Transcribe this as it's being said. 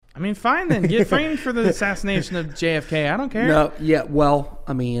mean, fine then. Get framed for the assassination of JFK. I don't care. No, yeah, well,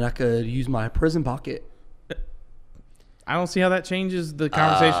 I mean, I could use my prison pocket. I don't see how that changes the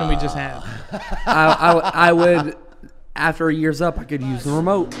conversation we just had. I would, after a year's up, I could use the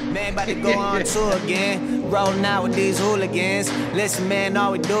remote. Man, about to go on tour again. Rolling out with these hooligans. Listen, man,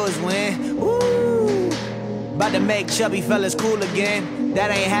 all we do is win. Woo! About to make chubby fellas cool again.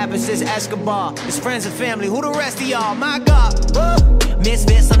 That ain't happened since Escobar. It's friends and family. Who the rest of y'all? My God. Woo!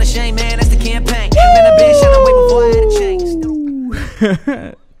 Misfits on the shame, man. That's the campaign. Man, I've been shining way before I had a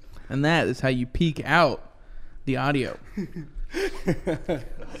change. And that is how you peek out the audio.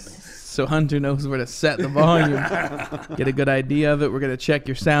 So Hunter knows where to set the volume. Get a good idea of it. We're going to check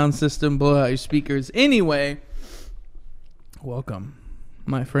your sound system, blow out your speakers. Anyway, welcome,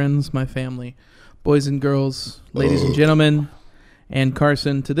 my friends, my family, boys and girls, ladies and gentlemen, and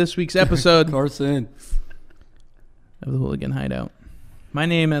Carson, to this week's episode Carson of the Hooligan Hideout. My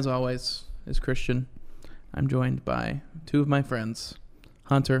name, as always, is Christian. I'm joined by two of my friends,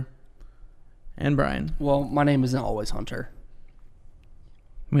 Hunter and Brian. Well, my name isn't always Hunter.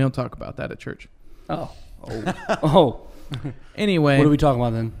 We don't talk about that at church. Oh. Anyway. What are we talking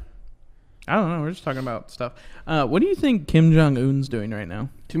about then? I don't know. We're just talking about stuff. What do you think Kim Jong-un's doing right now?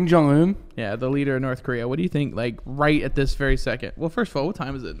 Kim Jong-un? Yeah, the leader of North Korea. What do you think, like, right at this very second? Well, first of all, what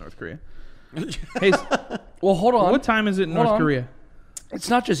time is it in North Korea? Hey, well, hold on. What time is it in North Korea? It's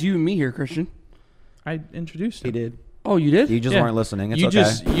not just you and me here, Christian. I introduced him. He did. Oh, you did? You just weren't listening. It's you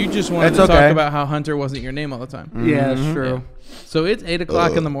okay. You just wanted It's to okay. talk about how Hunter wasn't your name all the time. Yeah, that's true. Yeah. So it's 8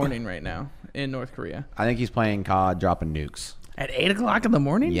 o'clock in the morning right now in North Korea. I think he's playing COD, dropping nukes. At 8 o'clock in the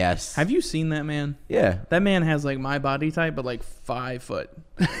morning? Yes. Have you seen that man? Yeah. That man has, like, my body type, but, like, 5 foot.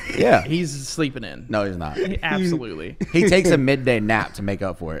 Yeah. He's sleeping in. No, he's not. Absolutely. He takes a midday nap to make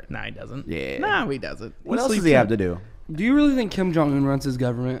up for it. Nah, he doesn't. Yeah. No, he doesn't. What else does he have to do? Do you really think Kim Jong-un runs his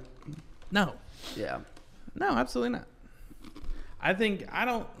government? No. Yeah. No, absolutely not. I don't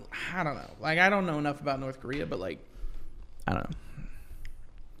know. Like, I don't know enough about North Korea, but, like, I don't know.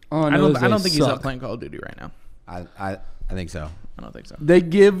 All I know don't is think they he's up suck. playing Call of Duty right now. I think so. I don't think so. They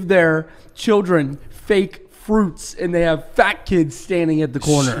give their children fake fruits, and they have fat kids standing at the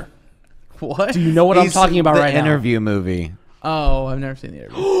corner. What? Do you know what I'm talking about right The now? interview movie. Oh, I've never seen the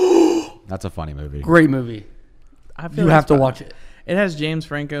interview. That's a funny movie. Great movie. I feel You like have it's to probably- watch it. It has James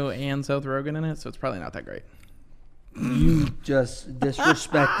Franco and Seth Rogen in it, so it's probably not that great. You just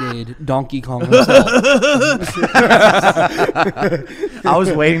disrespected Donkey Kong himself. I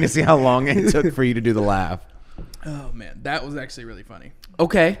was waiting to see how long it took for you to do the laugh. Oh, man. That was actually really funny.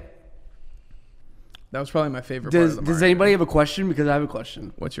 Okay. That was probably my favorite part of the Does Mario. anybody have a question? Because I have a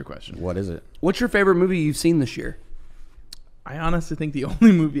question. What's your question? What is it? What's your favorite movie you've seen this year? I honestly think the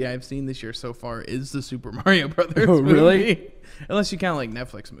only movie I've seen this year so far is the Super Mario Brothers Oh, really? movie. Unless you count, like,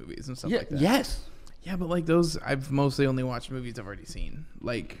 Netflix movies and stuff like that. Yes. Yeah, but, like, those, I've mostly only watched movies I've already seen.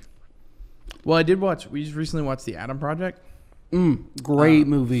 Like, well, we just recently watched The Adam Project. Great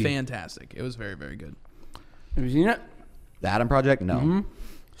movie. Fantastic. It was very, very good. Have you seen it? The Adam Project? No.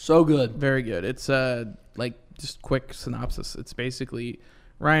 So good. Very good. It's, like, just quick synopsis. It's basically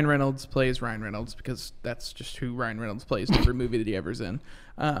Ryan Reynolds plays Ryan Reynolds because that's just who Ryan Reynolds plays in every movie that he ever's in.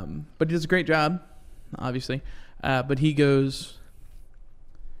 But he does a great job, obviously. But he's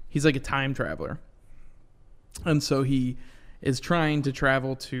like a time traveler. And so he is trying to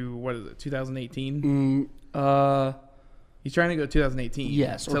travel to, what is it, 2018? He's trying to go to 2018.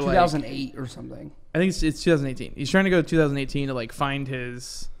 Yes, or to, 2008 or something. I think it's 2018. He's trying to go to 2018 to, like, find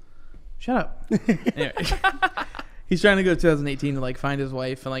his... Shut up. Anyway. He's trying to go to 2018 to, like, find his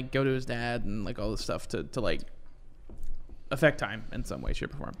wife and, like, go to his dad and, like, all this stuff to like, affect time in some way,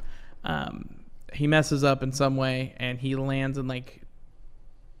 shape, or form. He messes up in some way, and he lands in, like,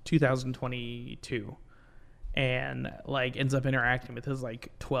 2022 and, like, ends up interacting with his,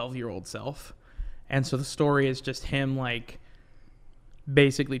 like, 12-year-old self. And so the story is just him, like,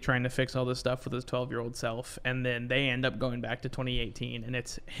 basically trying to fix all this stuff with his 12-year-old self. And then they end up going back to 2018, and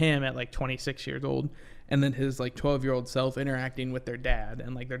it's him at, like, 26 years old. And then his, like, 12-year-old self interacting with their dad.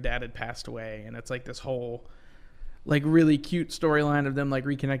 And, like, their dad had passed away. And it's, like, this whole, like, really cute storyline of them, like,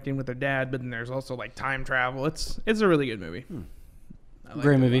 reconnecting with their dad. But then there's also, like, time travel. It's a really good movie. I like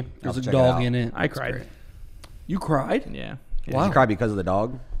Great it. movie. There's a check it dog out. in it. I It's cried. great. You cried? Yeah. Did you cry because of the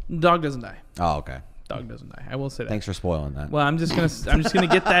dog? Dog doesn't die. Oh, okay. Dog doesn't die. I will say that. Thanks for spoiling that. Well, I'm just gonna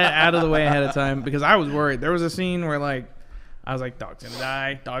get that out of the way ahead of time because I was worried. There was a scene where, like, I was like, dog's gonna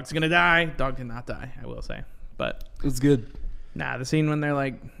die. Dog's gonna die. Dog did not die, I will say. But It's good. nah, the scene when they're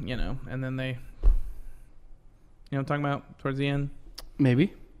like, you know, and then they, you know what I'm talking about, towards the end,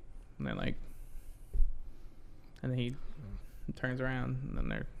 Maybe. and they're like, and then he turns around and then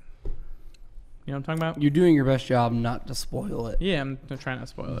they're You know what I'm talking about? You're doing your best job not to spoil it. Yeah, I'm trying not to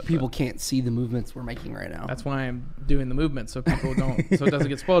spoil it. People but can't see the movements we're making right now. that's why I'm doing the movement so people don't, so it doesn't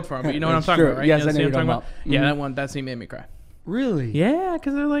get spoiled for them. But you know what I'm That's talking true. about, right? Yes, you I know see what what I'm you're talking talking about. about. Yeah, that scene made me cry. Really? Yeah,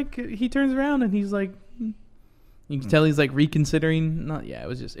 because they're like, he turns around and he's like, you can tell he's like reconsidering. Not, yeah, it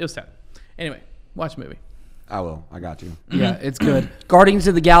was sad. Anyway, watch the movie. I will. I got you. Yeah, it's good. Guardians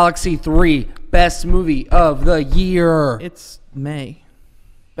of the Galaxy 3, best movie of the year. It's May.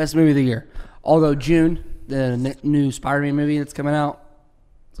 Best movie of the year. Although June, the new Spider-Man movie that's coming out,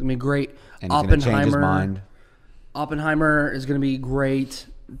 it's gonna be great. And he's gonna change his mind. Oppenheimer is gonna be great.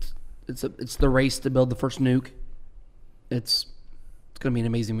 It's the race to build the first nuke. It's gonna be an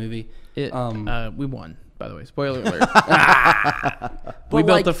amazing movie. We won, by the way. Spoiler alert. we But,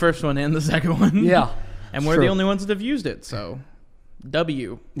 built the first one and the second one. Yeah, and it's we're true. the only ones that have used it. So,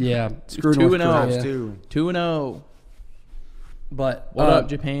 W. Yeah, screw 2-0. North Korea. Two. 2-0. But What up,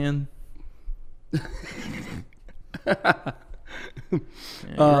 Japan? You're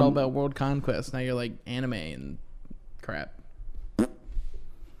all about world conquest. Now you're like anime and crap.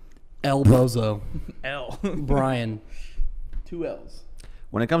 El Bozo, L. Brian. 2 L's.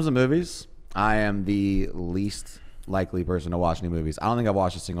 When it comes to movies, I am the least likely person to watch new movies. I don't think I've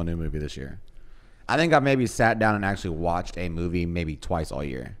watched a single new movie this year. I think I've maybe sat down and actually watched a movie maybe twice all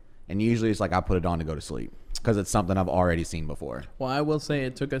year. And usually it's like I put it on to go to sleep because it's something I've already seen before. Well, I will say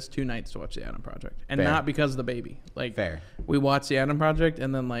it took us 2 nights to watch the Adam Project, and Fair. not because of the baby. Like, Fair. We watched the Adam Project,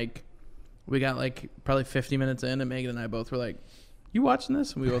 and then like we got like probably 50 minutes in, and Megan and I both were like, "You watching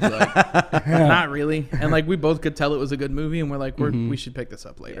this?" And we both were like, "Not really." And like we both could tell it was a good movie, and we're like, we should pick this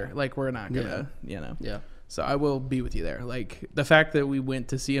up later. Like we're not gonna, you know. Yeah. So I will be with you there. Like the fact that we went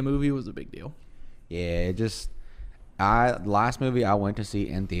to see a movie was a big deal. Yeah, it just... last movie I went to see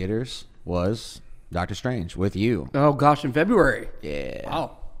in theaters was Doctor Strange with you. Oh gosh, in February. Yeah.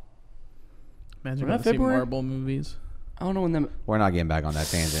 Wow. Imagine Was going that to see February? Marvel movies. I don't know when them. We're not getting back on that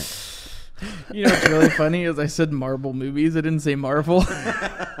tangent. You know what's really funny is I said Marvel movies. I didn't say Marvel.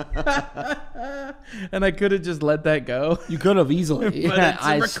 And I could have just let that go. You could have easily. But it's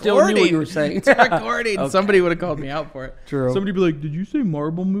I recording. still knew what you were saying. It's recording. Okay. Somebody would have called me out for it. True. Somebody would be like, "Did you say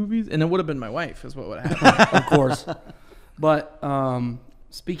Marvel movies?" And it would have been my wife. Is what would have happened. Of course. But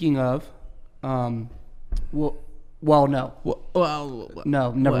speaking of, no. well,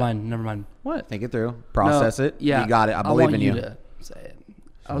 No, never What? mind. what? Think it through. Process No, it. Yeah. You got it. I believe want in you. to say it.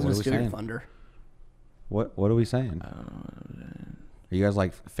 I what was going are to we steal your saying? thunder. What are we saying? Are you guys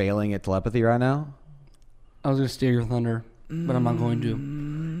like failing at telepathy right now? I was going to steal your thunder, but I'm not going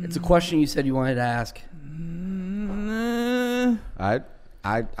to. It's a question you said you wanted to ask.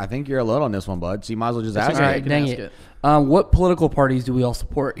 I think you're alone on this one, bud. So you might as well just ask okay. All it. right, you can dang ask it. it. What political parties do we all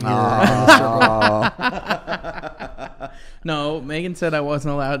support here? No, Megan said I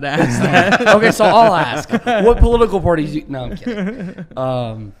wasn't allowed to ask that. Okay, so I'll ask. What political parties do No, I'm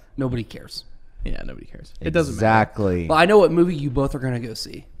kidding. Nobody cares. Yeah, nobody cares. It doesn't matter. Exactly. But I know what movie you both are going to go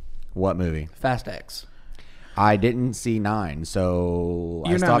see. What movie? Fast X. I didn't see 9, so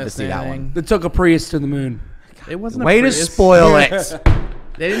You're I still not have to see missing that one. anything. That took a Prius to the moon. It wasn't. Way a to Prius. spoil it.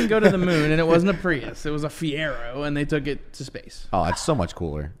 They didn't go to the moon, and it wasn't a Prius. It was a Fiero, and they took it to space. Oh, it's so much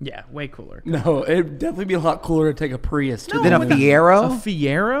cooler. Yeah, way cooler. No, it'd definitely be a lot cooler to take a Prius to Then the a moon. A Fiero?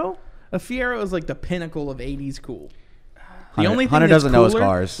 Fiero? A Fiero is like the pinnacle of 80s cool. Hunter doesn't know his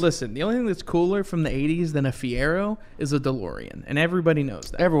cars. Listen, the only thing that's cooler from the 80s than a Fiero is a DeLorean, and everybody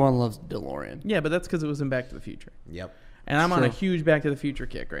knows that. Everyone loves DeLorean. Yeah, but that's because it was in Back to the Future. Yep. And I'm on a True. huge Back to the Future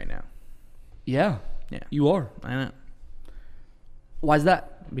kick right now. Yeah, Yeah, you are. I know. Why's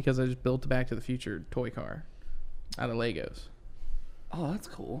that? Because I just built a Back to the Future toy car out of Legos. Oh, that's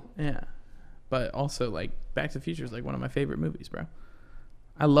cool. Yeah. But also, like, Back to the Future is like one of my favorite movies, bro.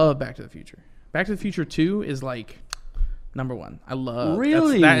 I love Back to the Future. Back to the Future 2 is like number 1. I love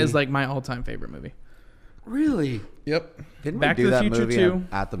Really? that is like my all-time favorite movie. Really? Yep. Didn't Back we to do the that Future movie 2.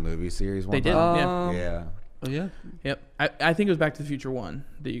 at the movie series one They did. time? Yeah. Yeah. Oh, yeah? Yep. I think it was Back to the Future 1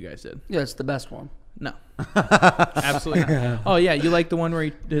 that you guys did. Yeah, it's the best one. No. Absolutely not. Oh, yeah. You like the one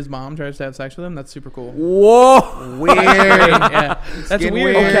where his mom tries to have sex with him? That's super cool. Whoa. Weird. Yeah. That's getting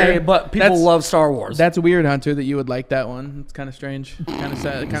weird. weird. Okay, but people That's- love Star Wars. That's weird, Hunter, that you would like that one. It's kind of strange. Kind of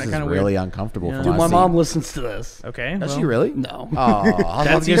sad. This is Kind of really weird. uncomfortable Yeah. for Dude, my my seat. mom listens to this. Okay. Does well, she really? No. Oh, I was about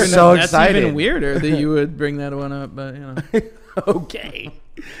That's to get even, so that's excited. even weirder that you would bring that one up, but you know. Okay.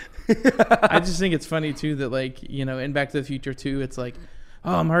 I just think it's funny too that like, you know, in Back to the Future 2, it's like,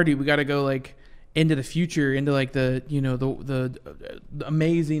 oh, Marty, we got to go like into the future, into like the, you know, the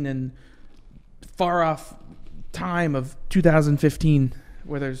amazing and far off time of 2015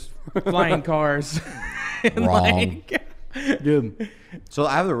 where there's flying cars. And Wrong. like, Dude. So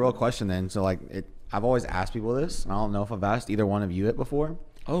I have the real question then. So like, I've always asked people this, and I don't know if I've asked either one of you it before.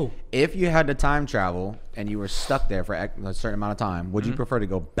 Oh. If you had to time travel and you were stuck there for a certain amount of time, would you prefer to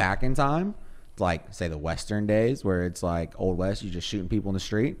go back in time, like say the Western days where it's like Old West, you're just shooting people in the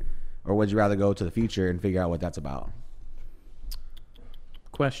street, or would you rather go to the future and figure out what that's about?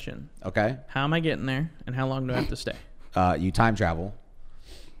 Question. Okay. How am I getting there, and how long do I have to stay? You time travel.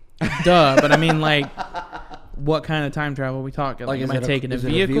 Duh, but I mean, like, what kind of time travel are we talking? Like, Like, am I taking a is it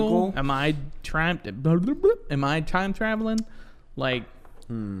a vehicle? vehicle? Am I time traveling? Like,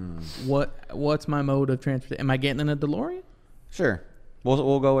 what's my mode of transportation? Am I getting in a DeLorean? Sure.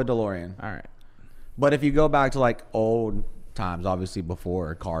 We'll go with DeLorean. All right. But if you go back to like old times, obviously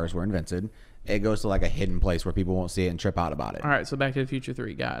before cars were invented, it goes to like a hidden place where people won't see it and trip out about it. All right, so Back to the Future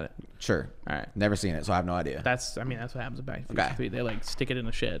 3, got it. Sure. All right. Never seen it, so I have no idea. That's what happens in Back to the Future 3. They, like, stick it in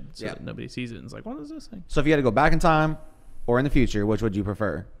a shed so Yeah. that nobody sees it. And it's like, what is this thing? So if you had to go back in time or in the future, which would you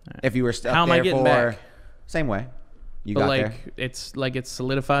prefer? If you were stuck How am I there getting for back? same way, you But, got like, there, it's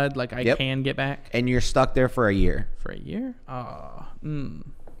solidified. Like, I Yep. can get back and you're stuck there for a year. for a year?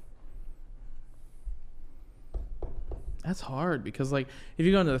 That's hard because, like, if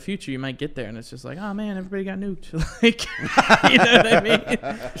you go into the future, you might get there and it's just like, oh man, everybody got nuked. Like, you know what I mean?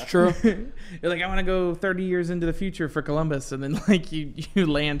 It's true. You're like, I want to go 30 years into the future for Columbus, and then like you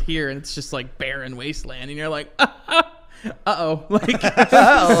land here and it's just like barren wasteland, and you're like, uh-oh. Like,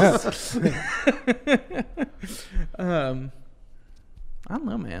 I don't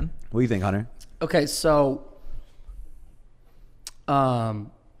know, man. What do you think, Hunter? Okay, so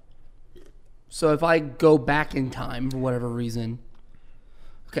if I go back in time for whatever reason,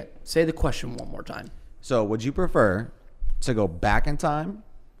 okay, say the question one more time. So would you prefer to go back in time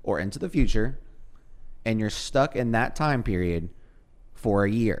or into the future, and you're stuck in that time period for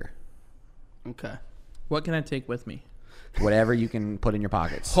a year? Okay. What can I take with me? Whatever you can put in your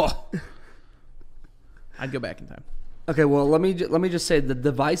pockets. I'd go back in time. Okay, well, let me just say the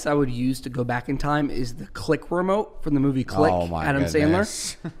device I would use to go back in time is the Click remote from the movie Click. Oh my Adam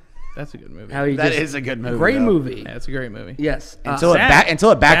goodness. Sandler. That's a good movie. How he That just- is a good movie. Great though. movie. Yeah, it's a great movie. Yes. Until Sad. it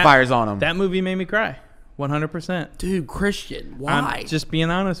backfires on him. That movie made me cry. 100%. Dude, Christian, why? I'm just being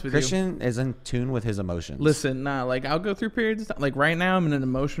honest with you. Christian is in tune with his emotions. Listen, like, I'll go through periods of time. Like, right now, I'm in an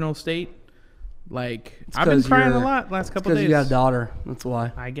emotional state. Like, It's I've been 'cause crying a you're- lot last couple Because days. you got a daughter. That's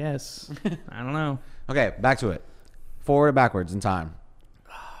why. I guess. I don't know. Okay, back to it. Forward or backwards in time?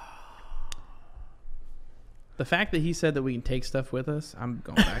 The fact that he said that we can take stuff with us, I'm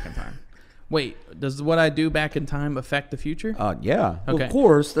going back in time. Wait, does what I do back in time affect the future? Yeah. Okay. Of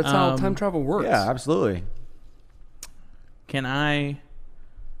course, that's how Um, time travel works. Yeah, absolutely. Can I?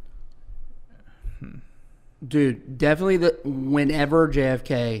 Dude, definitely whenever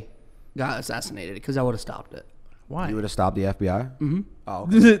JFK got assassinated, because I would have stopped it. Why? You would have stopped the FBI? Mm-hmm. Oh,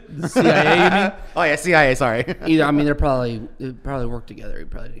 The CIA, you mean? oh yeah, CIA, sorry. Either, I mean, they probably worked together. You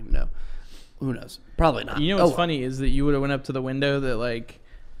probably didn't even know. Who knows? Probably not. You know what's Oh, funny is that you would have went up to the window that, like,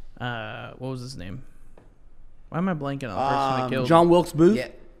 what was his name? Why am I blanking on the person that killed? John Wilkes Booth? Yeah.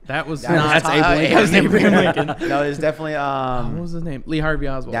 That was That not was Abe Lincoln. That was Abraham Lincoln. No, it's definitely What was his name? Lee Harvey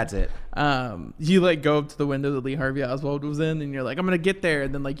Oswald. that's it. You like go up to the window that Lee Harvey Oswald was in, and you're like, I'm gonna get there,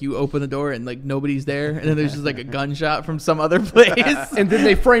 and then like you open the door and like nobody's there, and then there's just like a gunshot from some other place, And then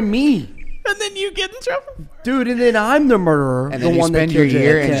they frame me. and then you get in trouble. Dude, and then I'm the murderer. And the then you one spend that your killed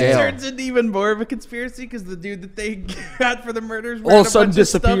year in JFK. jail. Turns into even more of a conspiracy because the dude that they got for the murders All of a sudden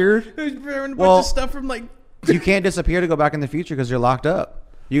disappeared? He was wearing a bunch Well- of stuff from like. You can't disappear to go back in the future because you're locked up.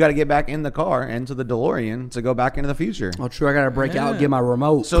 You got to get back in the car into the DeLorean to go back into the future. Oh, true. I got to break out and get my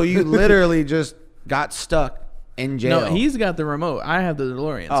remote. So you literally just got stuck in jail. No, he's got the remote. I have the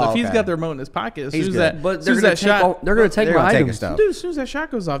DeLorean. So Oh, if he's okay. got the remote in his pocket, as He's soon as good. that, but as they're soon going as to that shot, they're going to take they're my gonna take items. his stuff. dude, as soon as that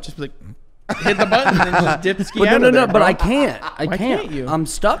shot goes off, just be like, hit the button and then just dip ski But out no, of there, but bro. I can't. I Why can't. can't you? I'm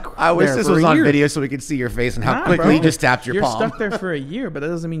stuck. I wish there this for was a on year. video so we could see your face and how Nah, quickly bro. you just tapped your You're palm. stuck there for a year, but that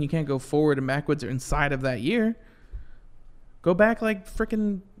doesn't mean you can't go forward and backwards or inside of that year. Go back like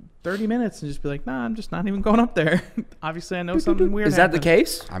freaking 30 minutes and just be like, nah, I'm just not even going up there. Obviously, I know something weird Is that the happened.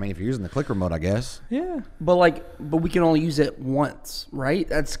 case? I mean, if you're using the click remote, I guess. Yeah. But we can only use it once, right?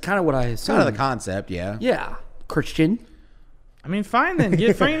 That's kind of what I assume. Kind of the concept, yeah. Yeah, Christian. I mean, fine then.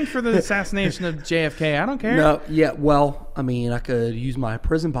 Get framed for the assassination of JFK. I don't care. No, yeah. Well, I mean, I could use my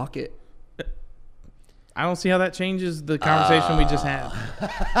prison pocket. I don't see how that changes the conversation we just had.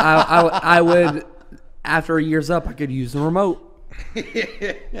 I would, after a year's up, I could use the remote.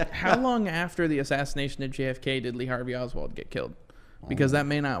 How long after the assassination of JFK did Lee Harvey Oswald get killed? Because that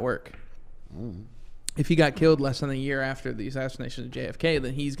may not work. If he got killed less than a year after the assassination of JFK,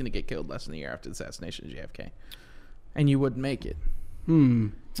 then he's going to get killed less than a year after the assassination of JFK. and you wouldn't make it.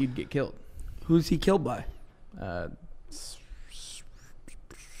 You'd get killed. Who's he killed by?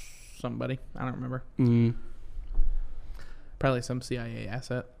 Somebody. I don't remember. Probably some CIA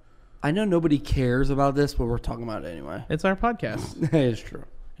asset. I know nobody cares about this, but we're talking about it anyway. It's our podcast. It's true.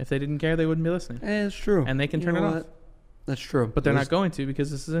 If they didn't care, they wouldn't be listening. It's true. And they can turn it off. That's true. But they're not going to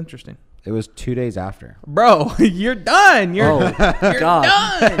because this is interesting. It was 2 days after. Bro, you're done. You're God.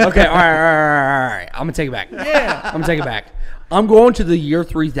 done. Okay, all right. I'm gonna take it back. Yeah. I'm gonna take it back. I'm going to the year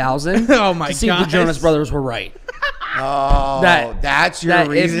 3000. Oh my to see if the gosh. Jonas Brothers were right. Oh, that's your that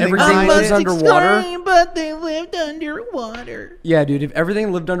if reasoning. everything behind lives it? underwater. But they lived underwater. Yeah, dude. If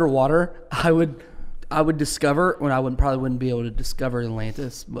everything lived underwater, I would discover when I probably wouldn't be able to discover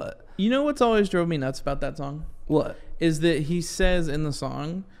Atlantis. But You know what's always drove me nuts about that song? what? Is that he says in the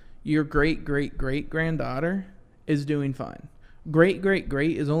song, your great-great-great-granddaughter is doing fine.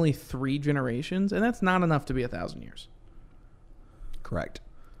 Great-great-great is only 3 generations, and that's not enough to be 1,000 years. Correct.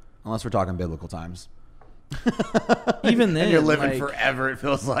 Unless we're talking biblical times. Even then, And you're living like, forever, it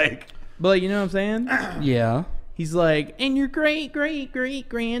feels like. But like, you know what I'm saying? Yeah. He's like, and your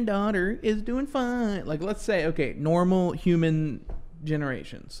great-great-great-granddaughter is doing fine. Like, let's say, okay, normal human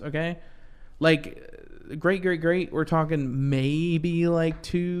generations, okay? Like, great-great-great, we're talking maybe like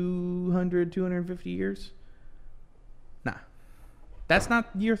 200, 250 years? Nah. That's not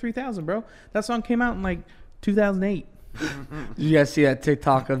year 3000, bro. That song came out in like 2008. Did you guys see that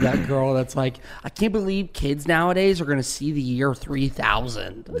TikTok of that girl that's like, I can't believe kids nowadays are going to see the year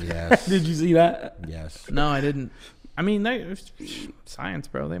 3000. Yes. Did you see that? Yes. No, I didn't. I mean, science,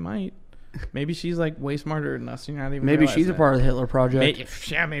 bro. They might. Maybe she's like way smarter than us. You're not even. Maybe realize she's a that. part of the Hitler Project. Maybe,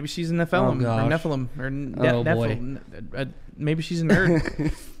 yeah, maybe she's a Nephilim or gosh. Nephilim or Oh, boy. Nephilim. Maybe she's a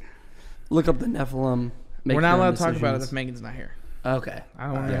nerd. Look up the Nephilim. Make We're not your own allowed to talk about it if decisions. Megan's not here. Okay. I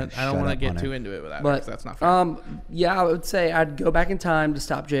don't want Yeah, to. I shut don't want to up get on too her. into it with that. But Because that's not fair. yeah, I would say I'd go back in time to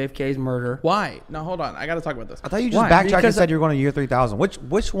stop JFK's murder. Why? No, hold on. I got to talk about this. I thought you just Why? backtracked and Because said you were going to year 3000.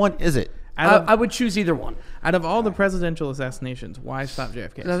 Which one is it? I would choose either one. Out of all the presidential assassinations, why stop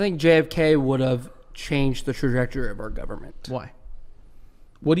JFK? I think JFK would have changed the trajectory of our government. Why?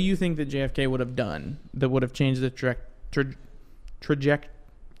 What do you think that JFK would have done that would have changed the trajectory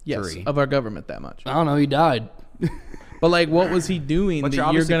of our government that much? I don't know. He died. But like, what was he doing But that you're you're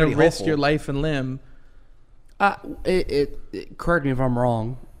obviously going to pretty risk hopeful. your life and limb? Correct me if I'm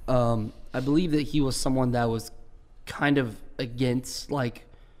wrong. I believe that he was someone that was kind of against like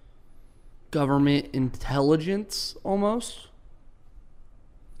government intelligence almost.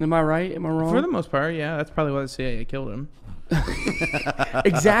 Am I right? Am I wrong? For the most part, yeah. That's probably why the CIA killed him.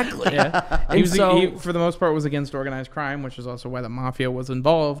 Exactly. Yeah. And so- he, for the most part, was against organized crime, which is also why the mafia was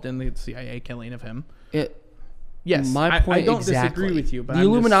involved in the CIA killing of him. Yes, My point I don't exactly. disagree with you, but the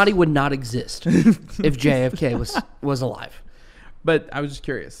Illuminati would not exist if JFK was alive. But I was just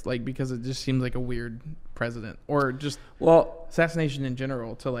curious, like, because it just seems like a weird president, or just Well, assassination in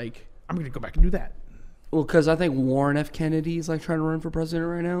general. To like, I'm going to go back and do that. because I think Warren F. Kennedy is like trying to run for president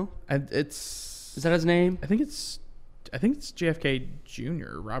right now. And it's Is that his name? I think it's JFK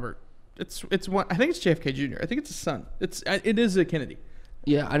Jr. Robert. It's one. I think it's JFK Jr. I think it's his son. It is a Kennedy.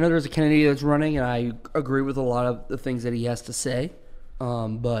 Yeah, I know there's a Kennedy that's running, and I agree with a lot of the things that he has to say.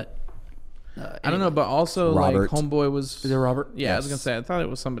 But I don't know, but also Robert. like Homeboy was. Is it Robert? Yeah, I was Yes. gonna say. I thought it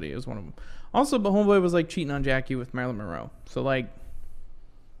was somebody. It was one of them. Also, but Homeboy was like cheating on Jackie with Marilyn Monroe. So like,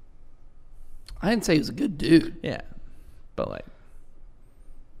 I didn't say he was a good dude. yeah, but like,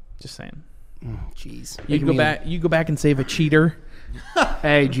 just saying. Jeez. You go back and save a cheater.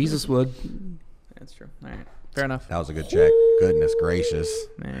 Hey, Jesus would. That's true. All right, fair enough. That was a good check. Goodness gracious.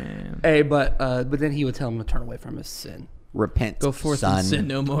 Man, Hey, but then he would tell him to turn away from his sin. Repent, go forth son. and sin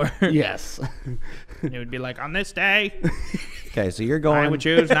no more. Yes. It would be like, on this day, Okay, so you're I going. would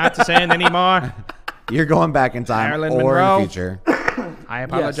choose not to sin anymore. You're going back in time Marilyn or Monroe. in the future. I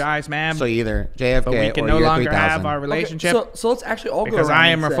apologize, ma'am, So either JFK but we can or no year longer 3000. have our relationship so let's actually all go because around I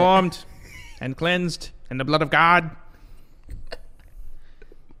and am say- reformed and cleansed in the blood of God.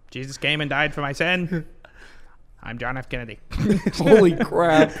 Jesus came and died for my sin. I'm John F. Kennedy. Holy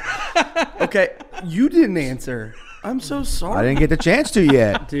crap. Okay, you didn't answer. I'm so sorry. I didn't get the chance to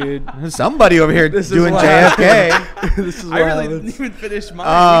yet. Dude. Somebody over here is doing what JFK. This is I what really happens. didn't even finish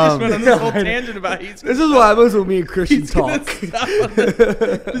mine. We just went on this whole I know. tangent about he's This is what happens when me and Christian talk.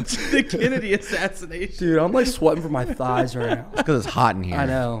 the Kennedy assassination. Dude, I'm like sweating from my thighs right now. Because it's hot in here. I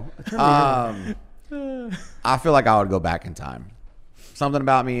know. Turn me on. I feel like I would go back in time. Something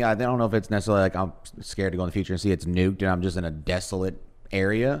about me, I don't know if it's necessarily like I'm scared to go in the future and see it's nuked and I'm just in a desolate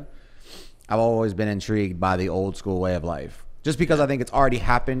area. I've always been intrigued by the old school way of life. just because I think it's already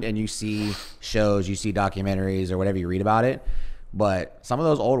happened, and you see shows, you see documentaries, or whatever you read about it. But some of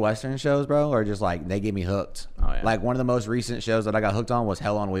those old Western shows, bro, are just like, they get me hooked. Oh, yeah. Like one of the most recent shows that I got hooked on was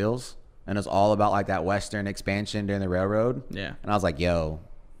Hell on Wheels, and it's all about like that Western expansion during the railroad. Yeah. And I was like, yo,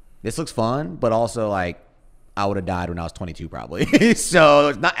 this looks fun, but also like I would have died when I was 22 probably. So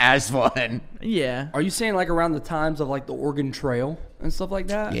it's not as fun. Yeah. Are you saying like around the times of like the Oregon Trail and stuff like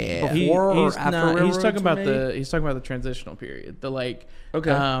that? Yeah. Before or he's after not, railroads he's talking were about made? he's talking about the transitional period. The like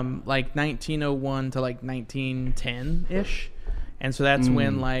Okay. like 1901 to like 1910-ish. And so that's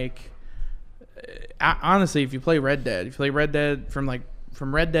when like honestly, if you play Red Dead from Red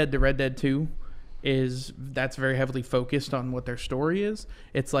Dead to Red Dead 2 that's very heavily focused on what their story is.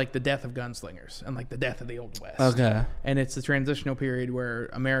 It's like the death of gunslingers and like the death of the Old West. Okay. And it's the transitional period where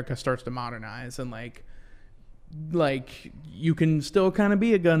America starts to modernize and like you can still kind of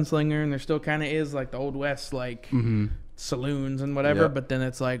be a gunslinger and there still kind of is like the Old West like saloons and whatever, Yep. but then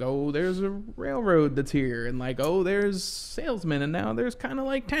it's like, oh, there's a railroad that's here, and like, oh, there's salesmen, and now there's kind of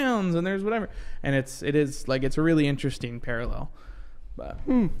like towns, and there's whatever, and it's a really interesting parallel. But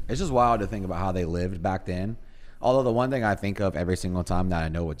It's just wild to think about how they lived back then. Although the one thing I think of every single time that I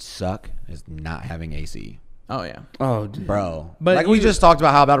know would suck is not having AC. oh yeah, Oh, dude. Bro. But like we you- just talked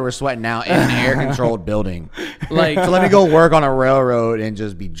about how bad we're sweating now in an air-controlled building. like So let me go work on a railroad and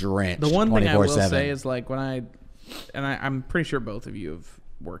just be drenched the one thing I will 24/7. say is like I'm pretty sure both of you have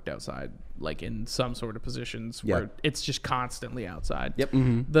worked outside, like in some sort of positions Yeah. where it's just constantly outside. Yep.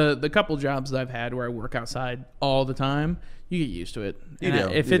 The couple jobs that I've had where I work outside all the time, you get used to it. You And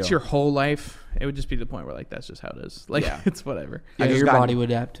do, if you it's do. your whole life, it would just be the point where like that's just how it is. Like Yeah. it's whatever. Yeah, just your got- body would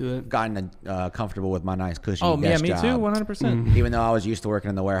adapt to it. Gotten comfortable with my nice cushy Oh yeah, desk me job. too, 100%. Even though I was used to working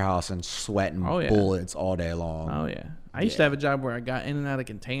in the warehouse and sweating Oh, yeah. bullets all day long. Oh yeah, I used to have a job where I got in and out of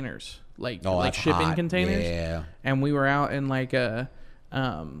containers, like Oh, like that's shipping hot. containers. Yeah. And we were out in like an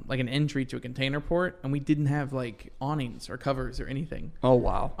entry to a container port, and we didn't have like awnings or covers or anything. Oh,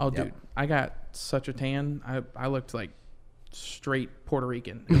 wow. Oh, Yep. dude, I got such a tan. I looked like straight Puerto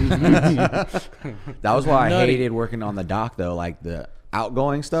Rican. That was why I Nutty. hated working on the dock though. Like the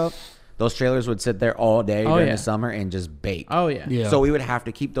outgoing stuff, those trailers would sit there all day during yeah. the summer and just bake. Oh yeah, Yeah. So we would have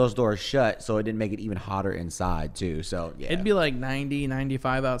to keep those doors shut so it didn't make it even hotter inside too. So yeah. It'd be like 90,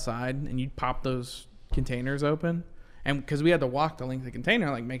 95 outside, and you'd pop those containers open, and because we had to walk the length of the container,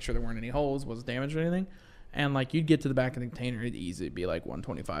 like make sure there weren't any holes, wasn't damaged or anything, and like you'd get to the back of the container, it'd easily be like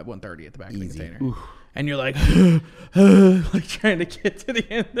 125, 130 at the back of the Easy. container, and you're like, like trying to get to the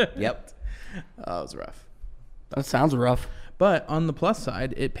end. Of it. Yep. Oh, it was rough. That sounds rough. But on the plus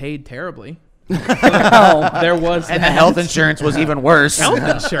side, it paid terribly. Oh, There was And the that. health insurance was even worse. Health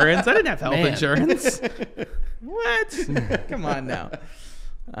insurance. I didn't have health Man. insurance. What? Come on now.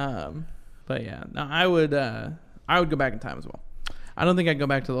 But yeah, no, I would go back in time as well. I don't think I'd go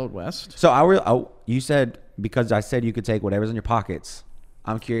back to the Old West. So you said, because I said you could take whatever's in your pockets.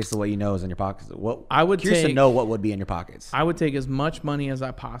 I'm curious to what you know is in your pockets. What I would curious to take- know what would be in your pockets. I would take as much money as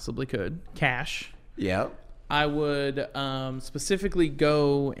I possibly could, cash. Yep. I would specifically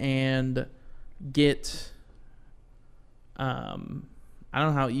go and get. I don't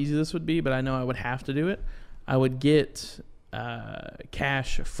know how easy this would be, but I know I would have to do it. I would get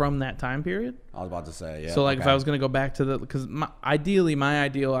cash from that time period. I was about to say, yeah. So like if okay. I was going to go back to because my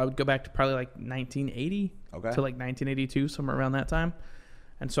ideal, I would go back to probably like 1980 Okay. to like 1982, somewhere around that time.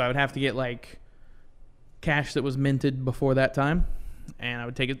 And so I would have to get like cash that was minted before that time, and I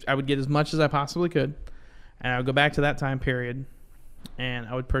would take it. I would get as much as I possibly could, and I would go back to that time period, and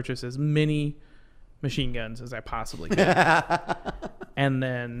I would purchase as many machine guns as I possibly could. And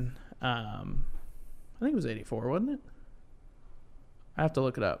then I think it was 84, wasn't it? I have to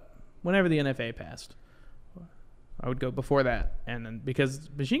look it up. Whenever the NFA passed, I would go before that, and then because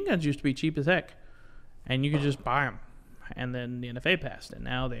machine guns used to be cheap as heck, and you could just buy them. And then the NFA passed, and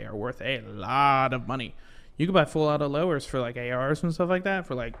now they are worth a lot of money. You could buy full auto lowers for like ARs and stuff like that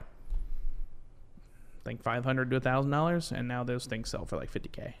for like I think $500 to $1,000, and now those things sell for like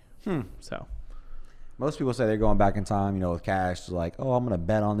 $50K. So Most people say they're going back in time, with cash. Like, oh, I'm going to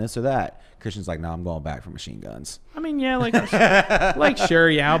bet on this or that. Christian's like, no, I'm going back for machine guns. I mean, yeah, like sure,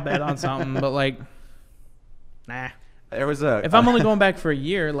 yeah, I'll bet on something, but like, nah. There was a If I'm only going back for a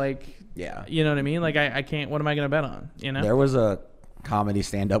year, like, yeah. you know what I mean? Like, I can't. What am I going to bet on? You know? There was a comedy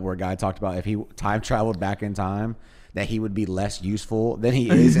stand-up where a guy talked about if he time traveled back in time that he would be less useful than he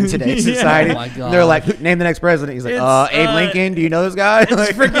is in today's society. Oh my God. And they're like, name the next president. He's like, Abe Lincoln. Do you know this guy? It's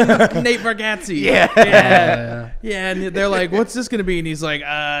Like, freaking Nate Bargatze. Yeah. Yeah, and they're like, "What's this gonna be?" And he's like,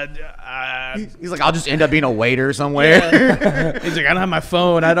 he's like, I'll just end up being a waiter somewhere. He's like, "I don't have my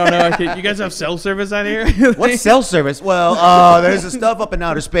phone. I don't know. You guys have cell service out here?" What's cell service? Well, there's this stuff up in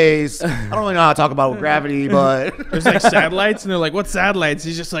outer space. I don't really know how to talk about it with gravity, but There's like satellites, and they're like, "What satellites?"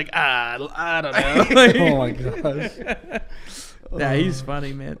 He's just like, I don't know. Like, Oh my gosh. yeah, he's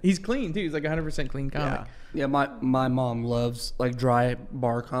funny, man. He's clean too. He's like 100% clean comic. Yeah, my mom loves like dry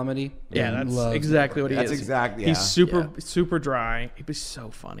bar comedy. Yeah, that's Loves exactly what he That's is. exactly- He's yeah. super dry. He was so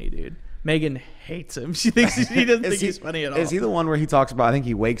funny, dude. Megan hates him. She thinks he doesn't think he's funny at all. Is he the one where he talks about, I think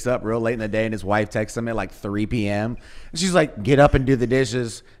he wakes up real late in the day and his wife texts him at like 3 p.m. And she's like, get up and do the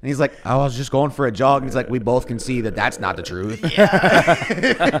dishes. And he's like, I was just going for a jog. And he's like, we both can see that that's not the truth.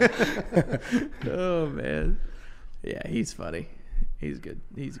 Oh man, yeah, he's funny. He's good.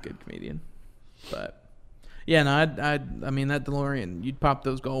 He's a good comedian. But yeah, no, I mean that DeLorean, you'd pop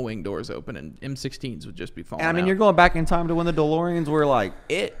those gull wing doors open and M16s would just be falling. And I mean, out. you're going back in time to when the DeLoreans were like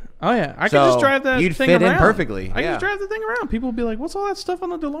it. Oh yeah, I could So, just drive that you'd thing fit in around. perfectly, I could yeah. just drive the thing around. People would be like, "What's all that stuff on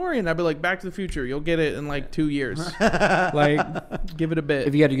the DeLorean?" I'd be like, "Back to the Future. You'll get it in like 2 years. Like, give it a bit."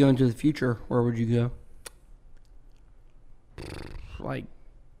 If you had to go into the future, where would you go? Like,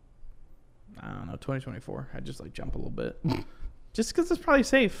 I don't know, 2024. I'd just like jump a little bit, just because it's probably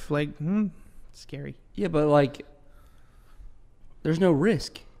safe. Like, scary. Yeah, but like, there's no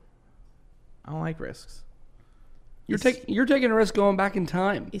risk. I don't like risks. You're taking a risk going back in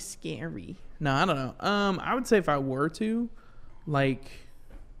time. It's scary. No, I don't know. I would say if I were to, like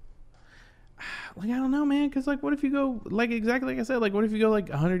I don't know, man. Because like, what if you go like exactly like I said, like what if you go like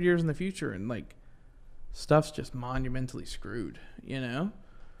 100 years in the future and like stuff's just monumentally screwed, you know?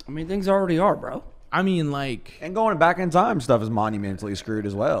 I mean, things already are, bro. I mean, like And going back in time stuff is monumentally screwed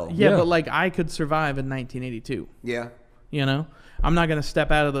as well. yeah, Yeah. but like I could survive in 1982. Yeah. You know, I'm not gonna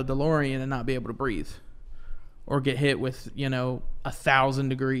step out of the DeLorean and not be able to breathe, or get hit with 1,000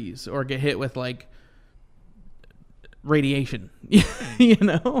 degrees, or get hit with like radiation. You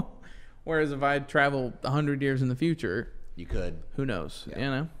know, whereas if I travel 100 years in the future, You could. who knows? Yeah. You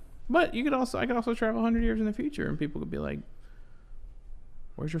know, but I could also travel 100 years in the future, and people could be like,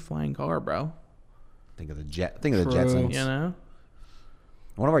 "Where's your flying car, bro?" Think of the Jetsons. You know.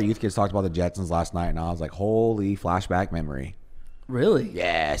 One of our youth kids talked about the Jetsons last night, and I was like, holy flashback memory. Really?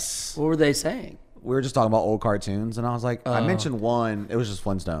 Yes. What were they saying? We were just talking about old cartoons, and I was like, I mentioned one. It was just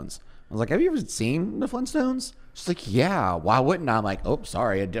Flintstones. I was like, have you ever seen the Flintstones? She's like, yeah. Why wouldn't I? I'm like, oh,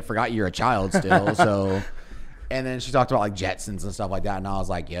 sorry. I forgot you're a child still. So, and then she talked about like Jetsons and stuff like that, and I was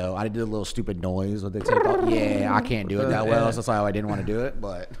like, yo, I did a little stupid noise with the tape off. Yeah, I can't do it that well. So that's why I didn't want to do it.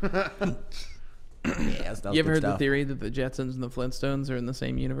 But yeah, that was You ever good heard the stuff. theory that the Jetsons and the Flintstones are in the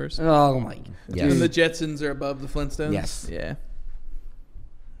same universe? Oh my. Yes. And the Jetsons are above the Flintstones? Yes. Yeah.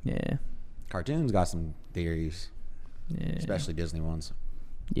 Yeah. Cartoons got some theories, Yeah. especially Disney ones.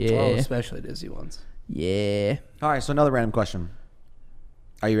 Yeah. Oh, especially Disney ones. Yeah. All right, so another random question.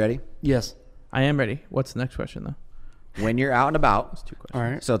 Are you ready? Yes. I am ready. What's the next question, though? When you're out and about, That's 2 questions.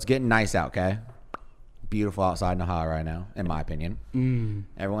 All right. so it's getting nice out, okay? Beautiful outside in Ohio right now, in my opinion.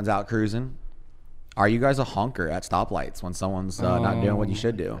 Everyone's out cruising. Are you guys a honker at stoplights when someone's not doing what you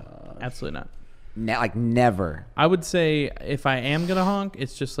should do? Absolutely not. Like never. I would say if I am going to honk,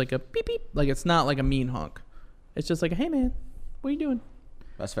 it's just like a beep beep. Like it's not like a mean honk. It's just like, hey, man, what are you doing?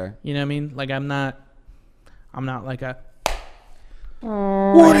 That's fair. You know what I mean? Like I'm not like a,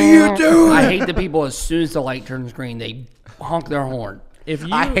 What are you doing? I hate the people as soon as the light turns green, they honk their horn. if you,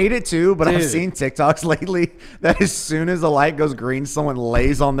 I hate it too, but I've Dude. seen TikToks lately that as soon as the light goes green, someone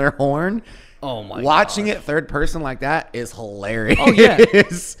lays on their horn. Oh my. Watching gosh. it third person like that is hilarious. Oh, yeah.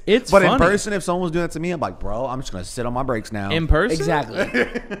 It's But in funny. person, if someone was doing that to me, I'm like, bro, I'm just gonna sit on my brakes now. in person,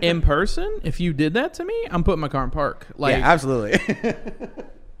 Exactly. in person, if you did that to me, I'm putting my car in park. Like, yeah, absolutely.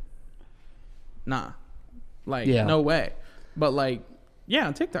 nah, like, Yeah. no way. But like, yeah,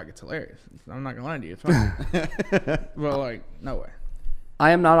 on TikTok, it's hilarious. I'm not gonna lie to you, it's fine. But like, no way.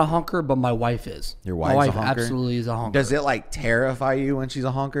 I am not a honker, but my wife is. Your My wife's wife a honker? absolutely is a honker. Does it like terrify you when she's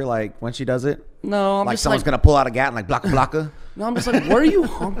a honker? Like when she does it? No, I'm Like just someone's like, gonna pull out a gat and like blocka blocka? no, I'm just like, what are you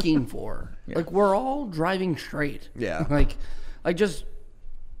honking for? Like we're all driving straight. Yeah. Like just.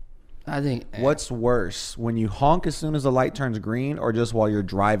 I think. What's worse, when you honk as soon as the light turns green, or just while you're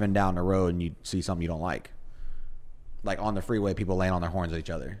driving down the road and you see something you don't like? Like on the freeway, people laying on their horns at each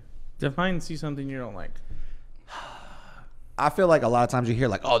other. Define see something you don't like. I feel like a lot of times you hear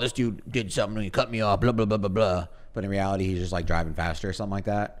like, oh, this dude did something and he cut me off, blah, blah, blah, blah, blah. But in reality, he's just like driving faster or something like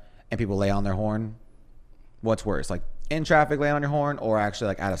that. And people lay on their horn. What's worse, like in traffic, laying on your horn, or actually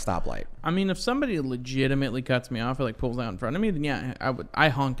like at a stoplight? I mean, if somebody legitimately cuts me off or like pulls out in front of me, then yeah, I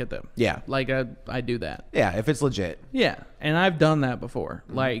honk at them. Yeah. Like I do that. Yeah, if it's legit. Yeah, and I've done that before.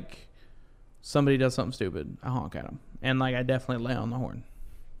 Like somebody does something stupid, I honk at them, and like I definitely lay on the horn.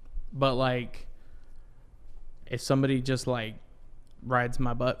 But like, if somebody just like rides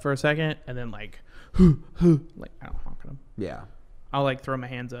my butt for a second and then like, like I don't honk at them. Yeah. I'll like throw my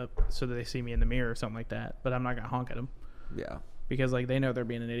hands up so that they see me in the mirror or something like that. But I'm not gonna honk at them Yeah. because like they know they're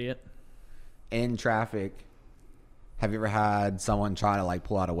being an idiot. In traffic, have you ever had someone try to like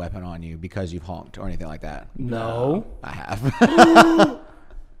pull out a weapon on you because you've honked or anything like that? No. I have.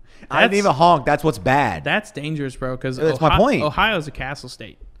 I didn't even honk. That's what's bad. That's dangerous, bro. Because That's my point. Ohio's a castle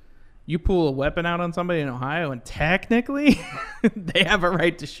state. You pull a weapon out on somebody in Ohio, and technically, they have a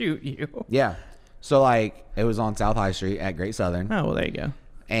right to shoot you. Yeah. So like it was on South High Street at Great Southern. Oh well, there you go.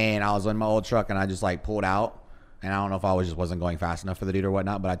 And I was in my old truck and I just like pulled out, and I don't know if I just wasn't going fast enough for the dude or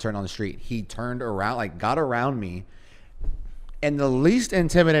whatnot, but I turned on the street. He turned around, like got around me. And the least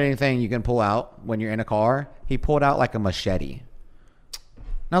intimidating thing you can pull out when you're in a car, he pulled out like a machete.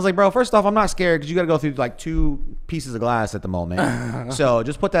 And I was like, bro, first off, I'm not scared because you got to go through like 2 pieces of glass at the moment. So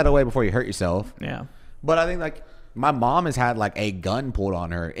just put that away before you hurt yourself. Yeah. But I think like my mom has had like a gun pulled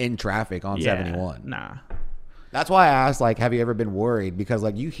on her in traffic on 71. Nah. That's why I asked, like, have you ever been worried? Because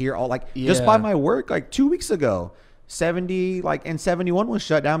like you hear all like just by my work, like 2 weeks ago, 70 like and 71 was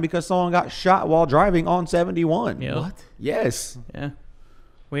shut down because someone got shot while driving on 71. Yep. What? Yes. Yeah.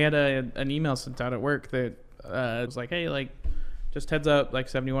 We had an email sent out at work that was like, hey, like, just heads up, like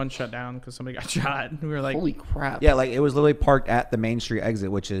 71 shut down because somebody got shot. And we were like, Holy crap. Yeah, like it was literally parked at the Main Street exit,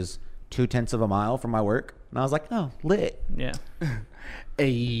 which is 0.2 of a mile from my work. And I was like, oh, lit. yeah. Hey.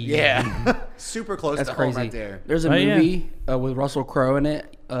 Yeah. Super close That's to crazy. home right there. There's a Oh, yeah. movie with Russell Crowe in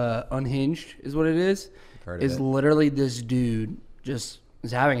it. Unhinged is what it is. Heard of It's it. literally this dude just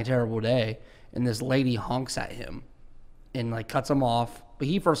is having a terrible day, and this lady honks at him, and like cuts him off. But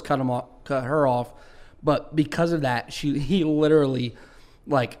he first cut her off. But because of that, he literally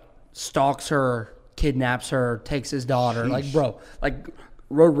like stalks her, kidnaps her, takes his daughter. Sheesh. Like, bro, like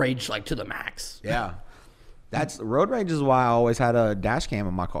road rage like to the max. Yeah. That's road rage is why I always had a dash cam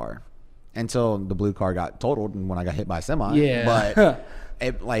in my car until the blue car got totaled and when I got hit by a semi. Yeah. But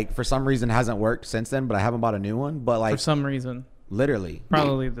it like for some reason hasn't worked since then, but I haven't bought a new one. But like For some reason. literally.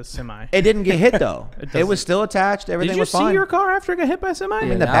 Probably the semi. It didn't get hit though. It It was doesn't. still attached. Everything Did you was fine. see your car after it got hit by a semi? I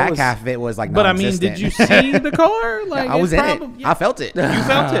mean, the that back was- half of it was like But I mean, did you see the car? Like I was in it. probably- I felt it. You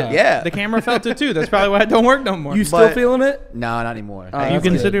felt it. Yeah. The camera felt it too. That's probably why it don't work no more. You still But- feeling it? No, not anymore. Oh, you that's good.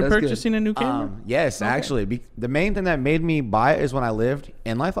 consider That's good. purchasing a new camera? Yes, actually. The main thing that made me buy it is when I lived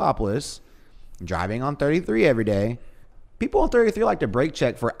in Lithopolis, driving on 33 every day. People on 33 like to brake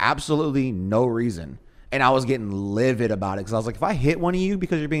check for absolutely no reason. And I was getting livid about it because I was like, if I hit one of you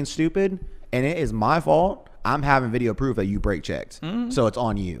because you're being stupid and it is my fault, I'm having video proof that you brake checked. So it's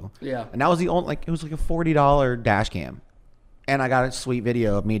on you. Yeah. And that was the only, like, it was like a $40 dash cam. And I got a sweet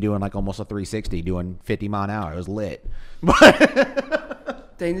video of me doing like almost a 360, doing 50 mile an hour. It was lit.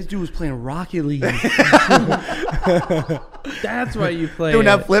 Dang, this dude was playing Rocket League. That's why you play Doing it.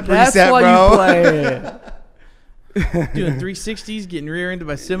 that flip That's reset, why bro. you play it. Doing 360s, getting rear-ended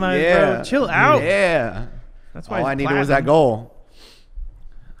by semis, Yeah. bro. Chill out. Yeah. That's why All it's I needed was that platinum. goal.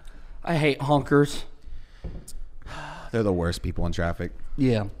 I hate honkers. They're the worst people in traffic.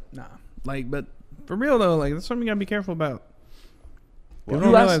 Yeah. Nah, like, but for real though, like that's something you gotta be careful about. People You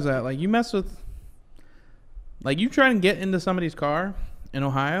don't ask- realize that. Like, you mess with, like, you try and get into somebody's car in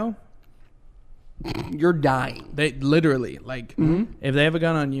Ohio, You're dying. they literally, like, Mm-hmm. if they have a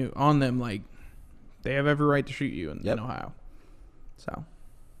gun on them, like, they have every right to shoot you in Ohio. So,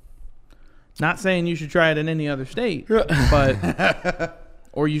 not saying you should try it in any other state, but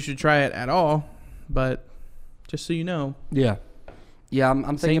or you should try it at all, but just so you know, Yeah. Yeah,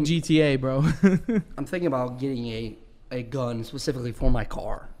 I'm same thinking GTA, bro. I'm thinking about getting a gun specifically for my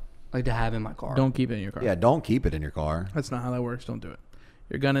car. Like to have in my car. Don't keep it in your car. Yeah, don't keep it in your car. That's not how that works. Don't do it.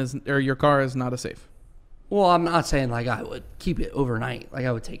 Your gun is, or your car is not a safe. Well, I'm not saying like I would keep it overnight. Like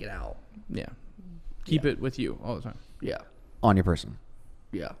I would take it out. Yeah. Keep it with you all the time. Yeah. On your person.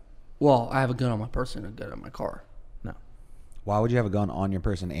 Yeah. Well, I have a gun on my person and a gun on my car. No. Why would you have a gun on your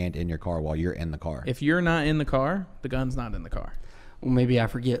person and in your car while you're in the car? If you're not in the car, the gun's not in the car. Well, maybe I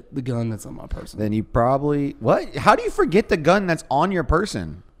forget the gun that's on my person. Then you probably what? How do you forget the gun that's on your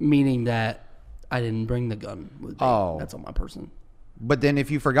person? Meaning that I didn't bring the gun with me. Oh. That's on my person. But then if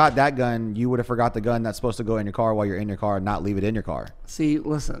you forgot that gun, you would have forgot the gun that's supposed to go in your car while you're in your car and not leave it in your car. See,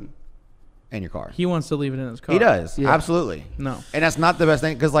 listen. In your car. He wants to leave it in his car. He does. Yeah. Absolutely. No. And that's not the best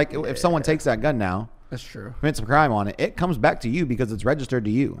thing because like if someone takes that gun now, That's true. commit some crime on it, it comes back to you because it's registered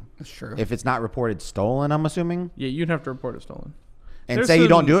to you. That's true. If it's not reported stolen, I'm assuming. Yeah, you'd have to report it stolen. And There's say you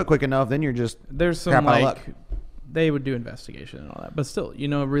don't some- do it quick enough, then you're just There's some crap out of like luck. they would do investigation and all that, but still,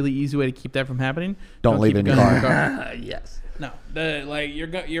 a really easy way to keep that from happening. Don't leave keep it a in gun your car. Yes. No,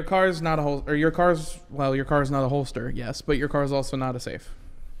 your car's not a holster, or your car's not a holster. Yes, but your car's also not a safe.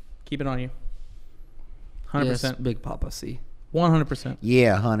 Keep it on you. 100%. Yes, Big Papa C. 100%.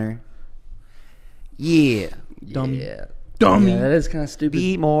 Yeah, Hunter. Yeah. Dumb. Yeah. Dummy. Yeah, that is kind of stupid.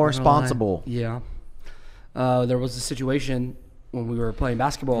 Be more I'm not gonna lie. responsible. Yeah. There was a situation when we were playing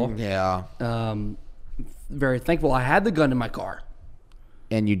basketball. Yeah. Very thankful I had the gun in my car.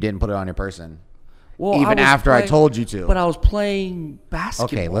 And you didn't put it on your person. Well, Even was after I playing- told you to. But I was playing basketball.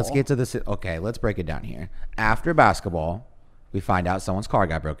 Okay, let's get to this. Okay, let's break it down here. After basketball, we find out someone's car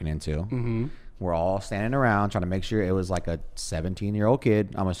got broken into. Mm-hmm. We're all standing around trying to make sure it was like a 17-year-old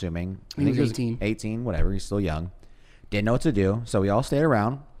kid, I'm assuming. He was 18. 18, whatever. He's still young. Didn't know what to do. So we all stayed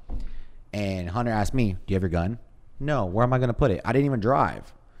around. And Hunter asked me, do you have your gun? No. Where am I going to put it? I didn't even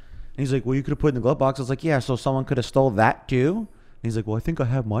drive. And he's like, well, you could have put it in the glove box. I was like, yeah, so someone could have stole that too? And he's like, well, I think I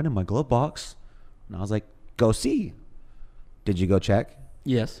have mine in my glove box. And I was like, go see. Did you go check?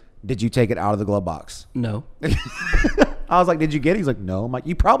 Yes. Did you take it out of the glove box? No. I was like, did you get it? He's like, no. I'm like,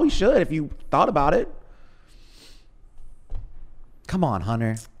 you probably should if you thought about it. Come on,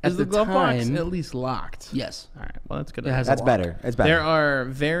 Hunter. At Is the the glove box time- at least locked? Yes. All right. Well, that's good. It has That's a lock. better. It's better. There are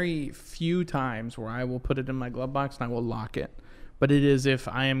very few times where I will put it in my glove box and I will lock it. But it is if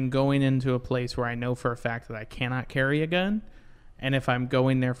I am going into a place where I know for a fact that I cannot carry a gun, and if I'm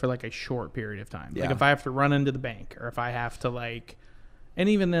going there for like a short period of time. Like Yeah. if I have to run into the bank, or if I have to like, and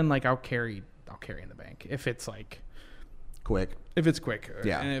even then, like I'll carry in the bank if it's like, Quick. if it's quick.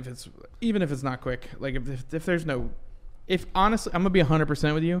 Yeah. And even if it's not quick, like if there's no, if honestly, I'm gonna be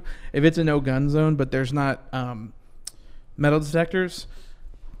 100% with you. If it's a no gun zone, but there's not metal detectors,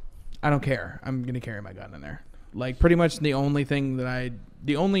 I don't care. I'm gonna carry my gun in there. Like pretty much the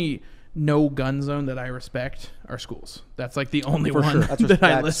only no gun zone that I respect are schools. That's like the only one that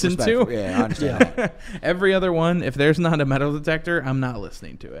I listen to. Yeah, I understand that. Every other one, if there's not a metal detector, I'm not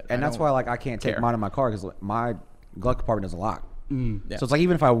listening to it. And that's why, like, I can't take care. mine in my car because my glove compartment doesn't lock. Yeah. So it's like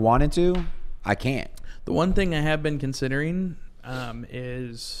even if I wanted to, I can't. The one thing I have been considering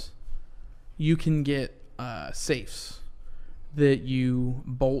is you can get safes that you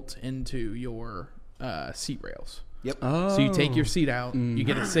bolt into your seat rails. Yep. Oh. So you take your seat out, you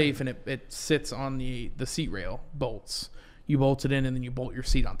get a safe, and it sits on the seat rail, bolts. You bolt it in, and then you bolt your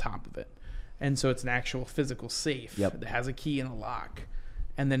seat on top of it. And so it's an actual physical safe that has a key and a lock.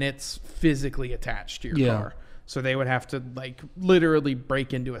 And then it's physically attached to your car. So they would have to, like, literally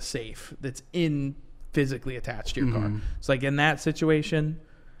break into a safe that's physically attached to your car. So, like, in that situation,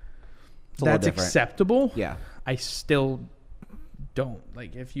 a little that's different. acceptable. Yeah. I still don't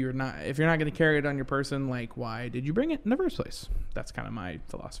like if you're not going to carry it on your person, like, why did you bring it in the first place? That's kind of my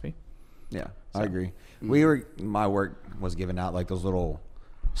philosophy. Yeah, I agree. Mm. My work was giving out like those little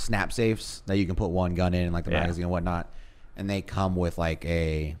snap safes that you can put one gun in, like the magazine and whatnot, and they come with like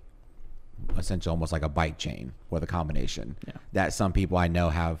essentially almost like a bike chain with a combination that some people I know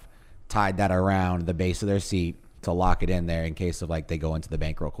have tied that around the base of their seat to lock it in there in case of like they go into the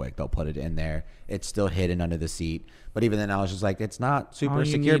bank real quick. They'll put it in there. It's still hidden under the seat. But even then, I was just like, it's not super All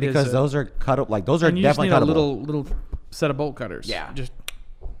you secure need is because a- those are cut up. Like those are And you just definitely need a cuttable. little set of bolt cutters. Yeah.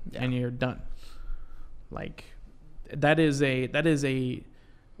 And you're done. Like that is a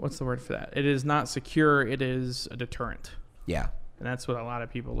what's the word for that? It is not secure. It is a deterrent. Yeah. And that's what a lot of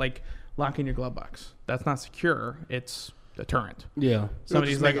people like locking your glove box. That's not secure. It's deterrent. Yeah.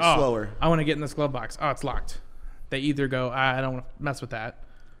 Somebody's just like, make it oh, slower. I want to get in this glove box. Oh, it's locked. They either go, I don't want to mess with that.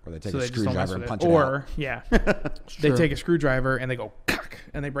 Or they take So a they just don't mess screwdriver with and it. punch it out. Or, yeah, they Sure. take a screwdriver and they go, "Cock,"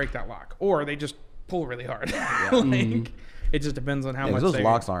 and they break that lock. Or they just pull really hard. Like, it just depends on how Yeah, 'cause much those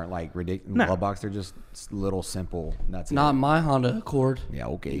locks aren't like ridiculous. No. Glove box, they're just little simple. And that's Not it. my Honda Accord. Yeah,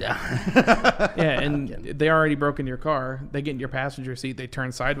 okay. Yeah, and they already broke into your car. They get in your passenger seat. They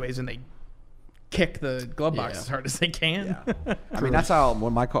turn sideways and they kick the glove box as hard as they can. Yeah. I mean, that's how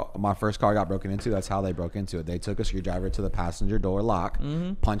when my first car got broken into. That's how they broke into it. They took a screwdriver to the passenger door lock,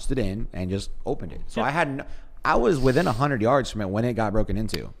 punched it in, and just opened it. So I was within 100 yards from it when it got broken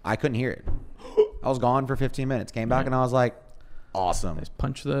into. I couldn't hear it. I was gone for 15 minutes. Came back and I was like, awesome. Just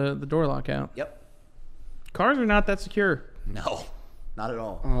punch the door lock out. Yep. Cars are not that secure. No, not at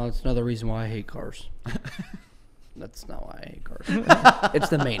all. That's another reason why I hate cars. That's not why I hate cars. It's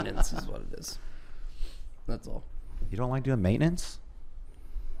the maintenance is what it is. That's all. You don't like doing maintenance?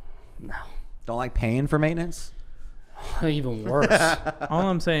 No. Don't like paying for maintenance? Even worse. All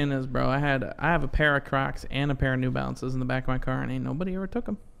I'm saying is, bro, I have a pair of Crocs and a pair of New Balances in the back of my car, and ain't nobody ever took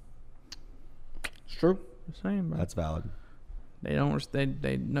them. It's true. Just saying, bro. That's valid. They don't.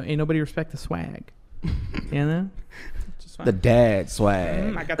 Ain't nobody respect the swag. You know. Just fine. The dad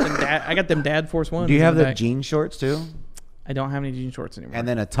swag. I got them. I got them Dad Force Ones. Do you have in the back. jean shorts too? I don't have any jean shorts anymore. And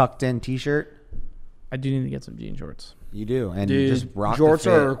then a tucked in T-shirt. I do need to get some jean shorts. You do, and Dude, you just rock jorts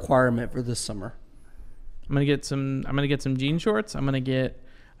the are fit. a requirement for this summer. I'm gonna get some jean shorts. I'm gonna get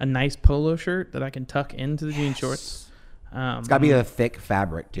a nice polo shirt that I can tuck into the jean shorts. It's got to be a thick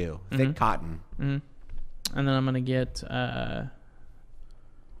fabric too, thick cotton. And then I'm gonna get a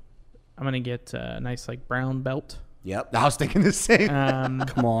nice like brown belt. Yep, I was thinking the same.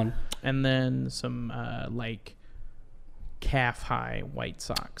 Come on. And then some like calf high white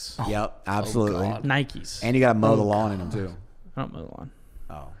socks. Yep, absolutely. God. Nikes. And you got to mow the lawn in them too. I don't mow the lawn.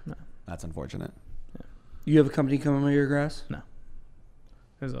 Oh, No. that's unfortunate. You have a company coming with your grass? No.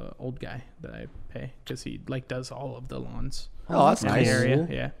 There's an old guy that I pay because he like does all of the lawns Oh, that's in nice. the area. Cool.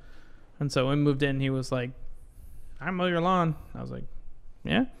 Yeah. And so when we moved in, he was like, "I mow your lawn." I was like,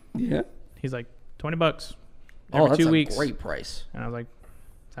 "Yeah." Yeah. He's like, $20 Oh, every that's 2 a weeks. great price. And I was like,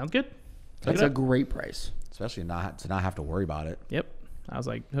 "Sounds good." That's a great price. Especially to not have to worry about it. Yep. I was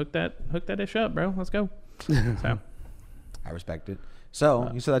like, hook that ish up, bro. Let's go. So I respect it. So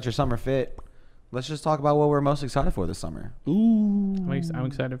you said that's your summer fit. Let's just talk about what we're most excited for this summer. Ooh. I'm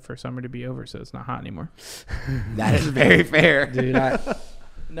excited for summer to be over so it's not hot anymore. That is very fair. Dude,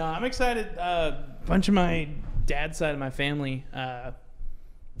 No, I'm excited. A bunch of my dad's side of my family,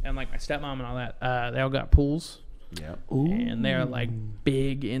 and like my stepmom and all that, they all got pools. Yep. And they're like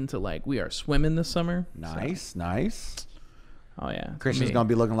big into like we are swimming this summer. Nice, nice. Oh yeah, Christian's gonna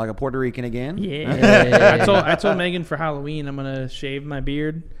be looking like a Puerto Rican again. Yeah, I told Megan for Halloween I'm gonna shave my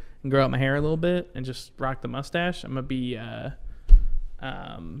beard and grow out my hair a little bit and just rock the mustache. I'm gonna be oh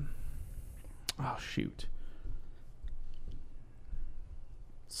shoot,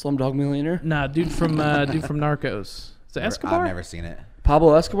 Slumdog Millionaire. nah, dude from Narcos. Is it Escobar? I've never seen it.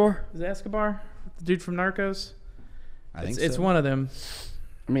 Pablo Escobar. Is it Escobar? The dude from Narcos. I think It's so. one of them.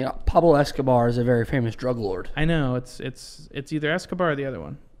 I mean, Pablo Escobar is a very famous drug lord. I know it's either Escobar or the other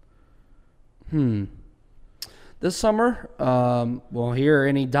one. This summer, well, here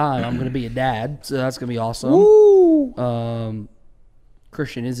any dime, I'm going to be a dad, so that's going to be awesome.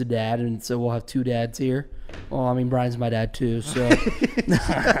 Christian is a dad, and so we'll have two dads here. Well, I mean, Brian's my dad too, so.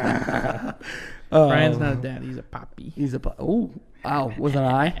 Brian's not a dad; he's a poppy. He's a oh, wow, with an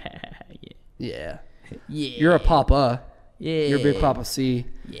I. Yeah. Yeah, Yeah. you're a papa. Yeah. You're Big Papa C.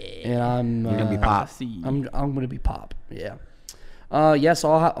 Yeah. And I'm. You're gonna be Pop. I'm gonna be Pop. Yeah. Yes,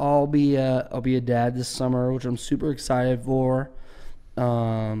 I'll be a dad this summer, which I'm super excited for.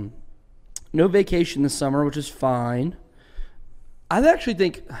 No vacation this summer, which is fine. I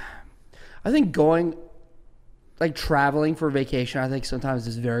think going, like traveling for vacation, I think sometimes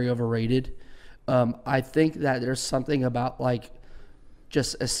is very overrated. I think that there's something about like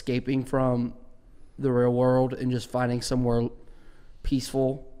just escaping from the real world and just finding somewhere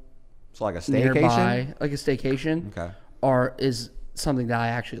peaceful So like a staycation. nearby, like a staycation, Okay. or is something that I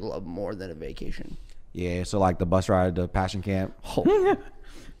actually love more than a vacation. Yeah. So like the bus ride to Passion Camp, Oh,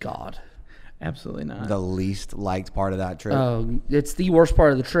 God. Absolutely not. the least liked part of that trip. It's the worst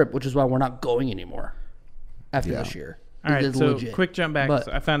part of the trip, which is why we're not going anymore after Yeah. this year. All right, It's so legit. quick jump back. But,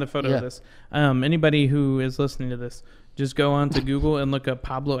 So I found a photo yeah. of this. Anybody who is listening to this, just go on to Google and look up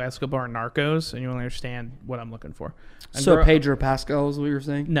Pablo Escobar Narcos, and you'll understand what I'm looking for. And So girl- Pedro Pascal is what you were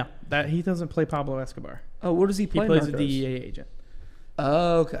saying? No, that he doesn't play Pablo Escobar. Oh, what does he He play? plays a Narcos? DEA agent.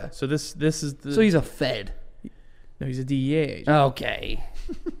 Oh, okay. So this is the. So he's a Fed. no, he's a DEA agent. Okay.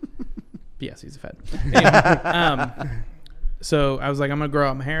 Yes, he's a Fed. Anyway, so I was like, I'm gonna grow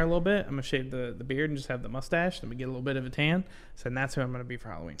out my hair a little bit. I'm gonna shave the beard and just have the mustache. Then we get a little bit of a tan. So that's who I'm gonna be for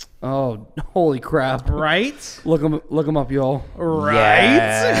Halloween. Oh, holy crap! Right? Look him up, y'all. Right?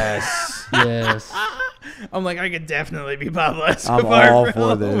 Yes. Yes. I'm like, I could definitely be Pablo Escobar I'm all for for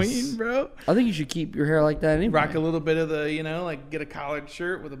Halloween, this. bro. I think you should keep your hair like that anyway. Rock a little bit of the, like get a collared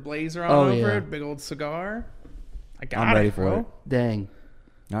shirt with a blazer on Oh, over yeah. it, big old cigar. I got I'm ready it, for bro. it. Dang.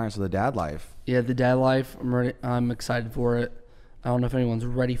 All right. So the dad life. Yeah, the dad life. I'm ready. I'm excited for it. I don't know if anyone's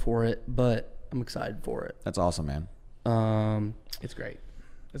ready for it, but I'm excited for it. That's awesome, man. It's great.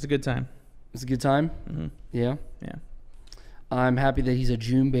 It's a good time. It's a good time. Mm-hmm. Yeah. Yeah. I'm happy that he's a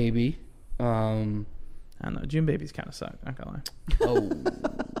June baby. I don't know. June babies kind of suck. Not gonna lie. Oh,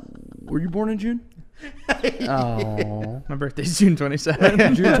 were you born in June? Oh, My birthday's June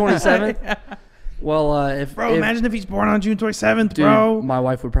 27th. June 27th. Well, if Bro, imagine if he's born on June 27th, dude, bro. my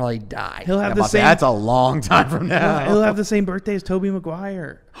wife would probably die. He'll have I'm the about to say, same. that's a long time from now. He'll have the same birthday as Tobey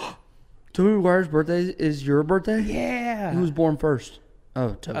Maguire. Tobey Maguire's birthday is your birthday? Yeah. Who was born first?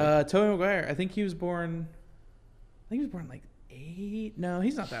 Oh, Tobey. Tobey Maguire. I think he was born. Like 8. No,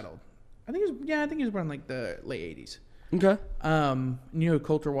 he's not that old. I think he was born in like the late 80s. Okay. You know who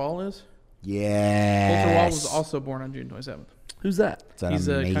Coulter Wall is? Yes. Coulter Wall was also born on June 27th. Who's that? He's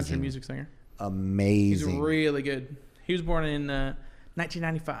amazing. a country music singer. He's Amazing. really good. He was born in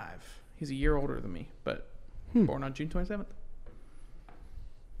 1995. He's a year older than me, but born on June 27th.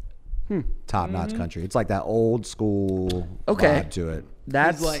 Top-notch country. It's like that old school Okay. vibe to it.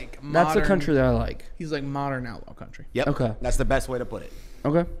 That's like that's the modern- country that I like. He's like modern outlaw country. Yep. Okay. That's the best way to put it.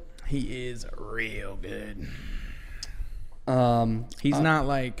 Okay. He is real good. Um, He's not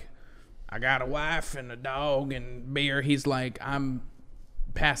like, I got a wife and a dog and beer. He's like, I'm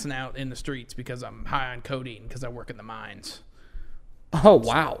passing out in the streets because I'm high on codeine because I work in the mines. oh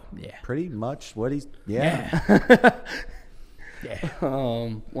wow. Yeah. Pretty much what he's... Yeah. Yeah.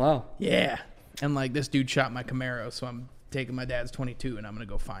 Wow. Yeah. And like this dude shot my Camaro, so I'm taking my dad's 22 and I'm going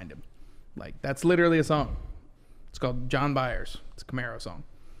to go find him. Like that's literally a song. It's called John Byers. It's a Camaro song.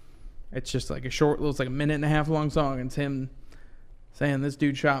 It's just like a short, it's like a minute and a half long song. And it's him saying, this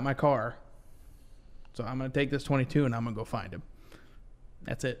dude shot my car. So I'm going to take this 22 and I'm going to go find him.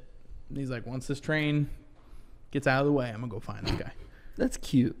 That's it. And he's like, once this train gets out of the way, I'm going to go find this guy. That's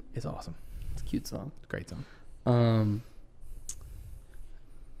cute. It's awesome. It's a cute song. It's a great song.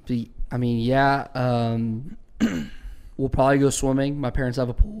 I mean, yeah. We'll probably go swimming. My parents have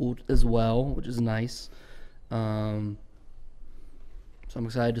a pool as well, which is nice. So I'm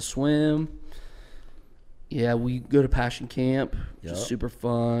excited to swim. Yeah, we go to Passion Camp, which is Yep. super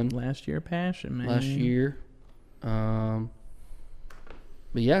fun. Last year, Passion, man. Last year. But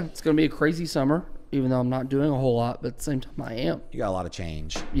yeah, it's gonna be a crazy summer. Even though I'm not doing a whole lot, but at the same time, I am. You got a lot of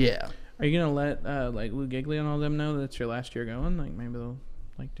change. Yeah. Are you gonna let like Lou Gigley and all them know that it's your last year going? Like maybe they'll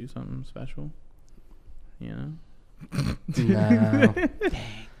like do something special. You know? No.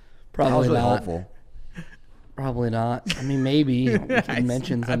 Probably That was really not. hopeful. Probably not. I mean, maybe we can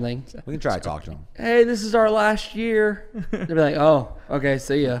mention something. We can try to talk to him. Hey, this is our last year. They'll be like, oh, okay,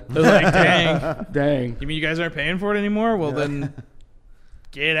 see ya. They're like, dang. Dang. You mean you guys aren't paying for it anymore? Well then,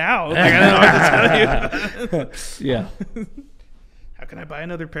 get out. Like, I don't know what to tell you. Yeah. How can I buy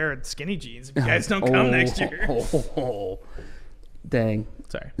another pair of skinny jeans if you guys don't come next year? Dang.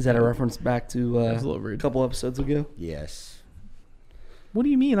 Sorry. Is that a reference back to was a little rude. a couple episodes ago? Yes. What do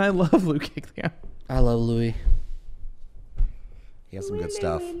you mean? I love Lou Gigley. I love Louis. He has some good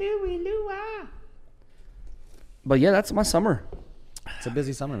stuff. But yeah, that's my summer. It's a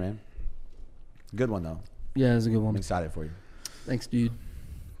busy summer, man. Good one, though. Yeah, it's a good I'm one. excited for you. Thanks, dude.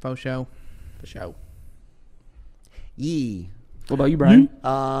 Faux show. For sure. Yee. What about you, Brian?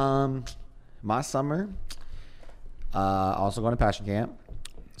 My summer, also going to Passion Camp,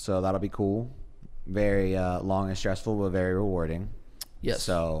 so that'll be cool. Very long and stressful, but very rewarding. Yes.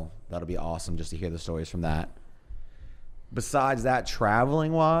 So that'll be awesome just to hear the stories from that. Besides that,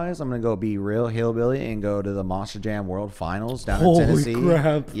 traveling wise, I'm gonna go be real hillbilly and go to the Monster Jam World Finals down in Tennessee.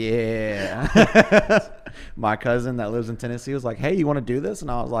 crap. Yeah. My cousin that lives in Tennessee was like, "Hey, you want to do this?" And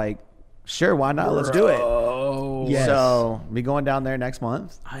I was like, "Sure, why not? Let's do it." Oh, Yes. So be going down there next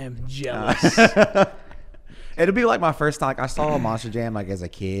month. I am jealous. It'll be like my first time. Like I saw a Monster Jam like as a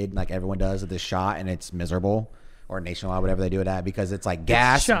kid, like everyone does at this shot, and it's miserable, or Nationwide, whatever they do it at, because it's like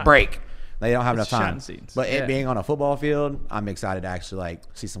gas shot. break. They don't have It's enough shot time. in scenes. But Yeah. it being on a football field, I'm excited to actually like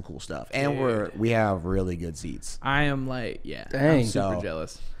see some cool stuff, and we have really good seats. I am like, yeah, Dang. I'm super So-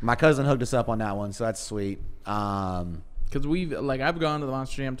 jealous. My cousin hooked us up on that one, so that's sweet. Because I've gone to the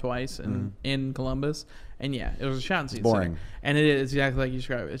Monster Jam twice in Columbus, and yeah, it was a shot in seats. boring. And it is exactly like you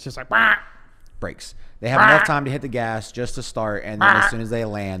described it. It's just like, bah! Breaks. They have enough time to hit the gas just to start, and then as soon as they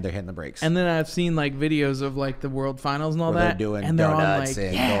land, they're hitting the brakes. And then I've seen like videos of like the World Finals and all Where that, they're doing and they're on donuts like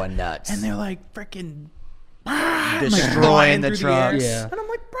and going nuts. and they're like freaking destroying the air. trucks. Yeah. And I'm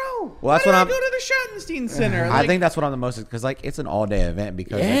like, bro, Well, that's why what did I I'm- go to the Schottenstein Center? I Like, think that's what I'm the most, because like it's an all day event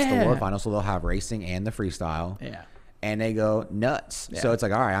because it's the Yeah. World Final, so they'll have racing and the freestyle. yeah. And they go nuts. Yeah. So it's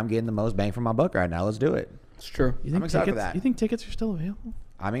like, all right, I'm getting the most bang for my buck right now. Let's do it. It's true. You think excited for tickets? that. You think tickets are still available?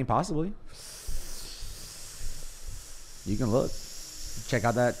 I mean, possibly. You can look. Check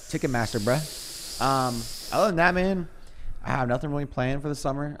out that Ticketmaster, bruh. Other than that, man, I have nothing really planned for the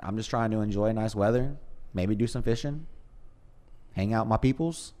summer. I'm just trying to enjoy nice weather, maybe do some fishing, hang out with my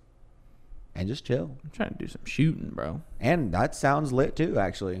peoples, and just chill. I'm trying to do some shooting, bro. And that sounds lit too,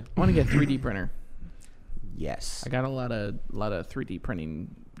 actually. I want to get a 3D printer. Yes. I got a lot of 3D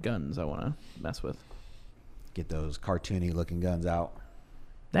printing guns I want to mess with. Get those cartoony looking guns out.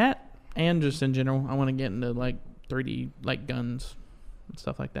 That and just in general, I want to get into like 3D like guns and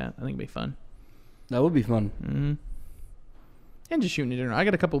stuff like that. I think it'd be fun. That would be fun. Mm-hmm. And just shooting in general. I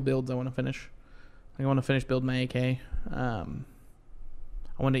got a couple builds I want to finish. I want to finish building my AK. I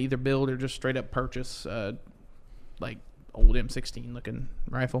want to either build or just straight up purchase like old M16 looking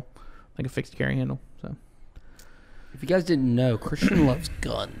rifle, like a fixed carry handle. So If you guys didn't know, Christian loves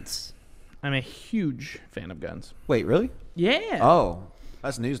guns. I'm a huge fan of guns. Wait, really? Yeah. Oh,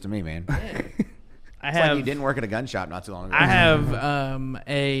 that's news to me, man. I It's have. like you didn't work at a gun shop not too long ago. I have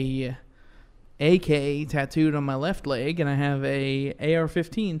a AK tattooed on my left leg, and I have a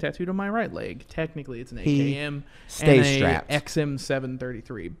AR-15 tattooed on my right leg. Technically, it's an AKM Stay and a strapped.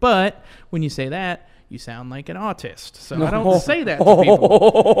 XM733. But when you say that, you sound like an autist. So I don't say that to people.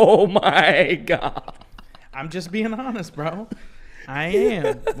 Oh my god! I'm just being honest, bro. I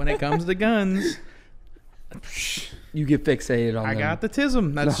am. When it comes to guns, You get fixated on I them. got the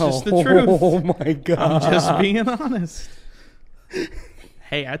tism. That's just the truth. Oh my god! I'm just being honest.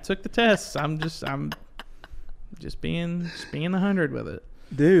 Hey, I took the tests. I'm just being 100 with it.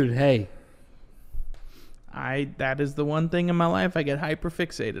 Dude, hey. That is the one thing in my life I get hyper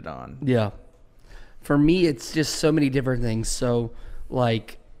fixated on. Yeah. For me, it's just so many different things. So,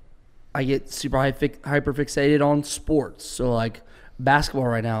 like, I get super hyper fixated on sports. So, like, basketball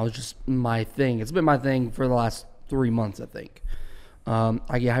right now is just my thing. It's been my thing for the last 3 months, I think.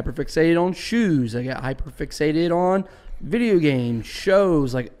 I get hyper fixated on shoes. I get hyper fixated on video games,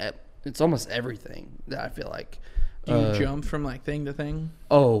 shows. Like, it's almost everything that I feel like. Do you jump from like thing to thing?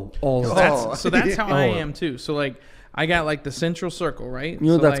 Oh, all of that. So that's how I am too. So like I got like the central circle, right? You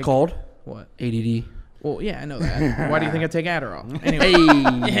know what So, that's like, called? What? ADD. Well, yeah, I know that. Why do you think I take Adderall? Anyway.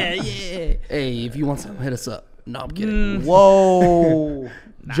 Hey, Yeah. hey, if you want something, hit us up. No, I'm kidding. Whoa.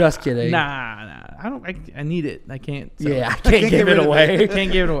 Just kidding. Nah. I need it. I can't. So. Yeah, I can't give it away.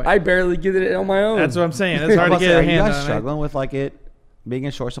 Can't give it away. I barely get it on my own. That's what I'm saying. It's hard to get Are a you hand guys on it. struggling with like it being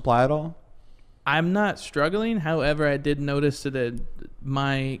in short supply at all? I'm not struggling. However, I did notice that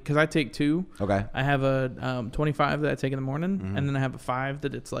because I take two. Okay. I have a 25 that I take in the morning, and then I have a 5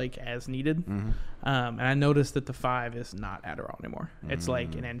 that it's like as needed. And I noticed that the 5 is not Adderall anymore. It's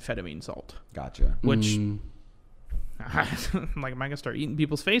like an amphetamine salt, Gotcha. which I'm like, am I gonna start eating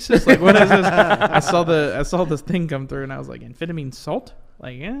people's faces? Like, what is this? I saw this thing come through, and I was like, amphetamine salt?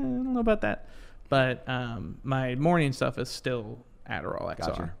 Like, I don't know about that. But my morning stuff is still Adderall XR.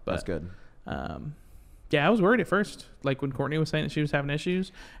 Gotcha. But, That's good. yeah, I was worried at first, like when Courtney was saying that she was having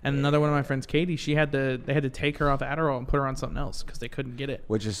issues, and another one of my friends, Katie, they had to take her off Adderall and put her on something else because they couldn't get it.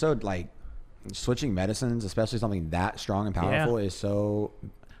 Which is so like switching medicines, especially something that strong and powerful, is so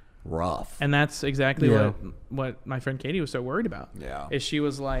rough. And that's exactly what my friend Katie was so worried about. Yeah. Is she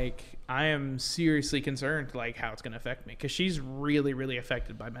was like, I am seriously concerned like how it's going to affect me, because she's really, really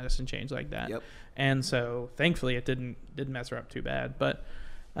affected by medicine change like that. Yep. And so thankfully it didn't mess her up too bad, but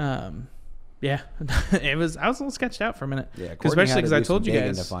yeah, I was a little sketched out for a minute. Yeah, especially because I told you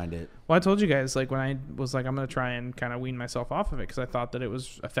guys to find it. Well, I told you guys like when I was like I'm gonna try and kind of wean myself off of it because I thought that it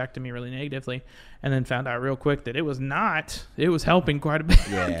was affecting me really negatively, and then found out real quick that it was not. It was helping quite a bit.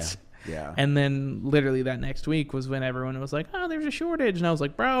 Yeah. Yeah. And then literally that next week was when everyone was like, "Oh, there's a shortage," and I was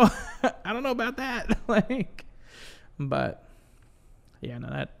like, "Bro, I don't know about that." Like, but yeah, no,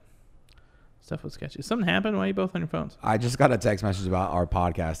 that stuff was sketchy. Something happened. Why are you both on your phones? I just got a text message about our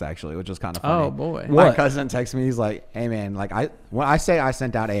podcast actually, which was kind of funny. Oh boy. My What? cousin texted me. He's like, "Hey man, like when I say I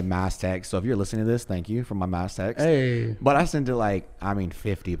sent out a mass text, so if you're listening to this, thank you for my mass text. Hey. But I sent it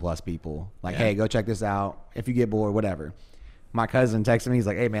 50 plus people. Like, hey, go check this out. If you get bored, whatever." My cousin texted me. He's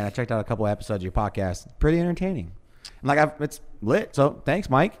like, "Hey man, I checked out a couple episodes of your podcast. Pretty entertaining." I'm like, "It's lit. So thanks,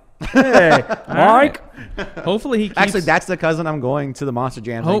 Mike." Hey, Mike. Hopefully he keeps, Actually, that's the cousin I'm going to the Monster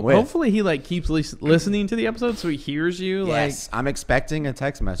Jam thing with. hopefully he like keeps listening to the episode so he hears you. Yes, I'm expecting a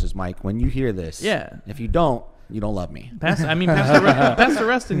text message, Mike, when you hear this. Yeah. If you don't love me. Like Pastor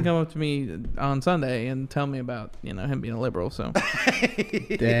Russ didn't come up to me on Sunday and tell me about him being a liberal. So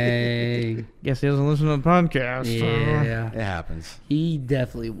Dang. guess he doesn't listen to the podcast. Yeah. It happens. He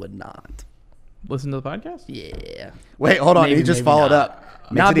definitely would not. Listen to the podcast. Yeah. Wait, hold on. Maybe, He just maybe followed not. up.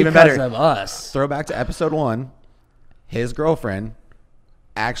 Makes Not it even because better. of us. Throw back to episode 1. His girlfriend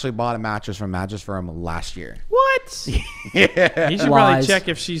actually bought a mattress from Mattress Firm last year. What? Yeah. He should probably Lies. check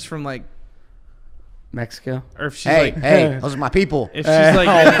if she's from like, Mexico. or if she's Hey, like, hey, those are my people. if she's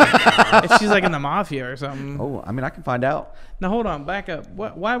like, if she's like in the mafia or something. Oh, I mean, I can find out. Now hold on, back up.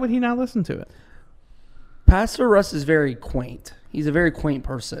 Why would he not listen to it? Pastor Russ is very quaint. He's a very quaint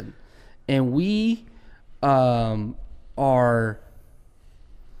person. And we are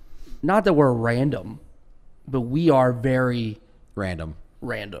not that we're random, but we are very Random.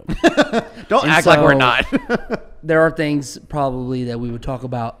 random. Don't And act like we're so- not. There are things probably that we would talk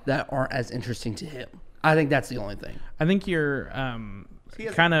about that aren't as interesting to him. I think that's the only thing. I think you're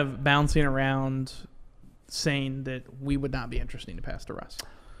kind of bouncing around saying that we would not be interesting to Pastor Russ.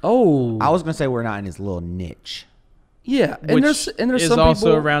 Oh, I was gonna say we're not in his little niche. yeah. And there's is some also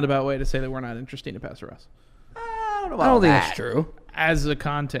people. a roundabout way to say that we're not interesting to Pastor Russ. I don't know I don't think that. it's true. As a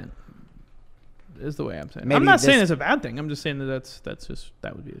content is the way I'm saying. Maybe I'm not saying this- it's a bad thing. I'm just saying that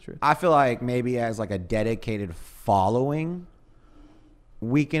that would be the truth. I feel like maybe as like a dedicated following,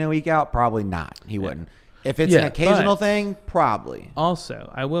 week in and week out, probably not. He wouldn't. If it's an Yeah, occasional but- thing, probably.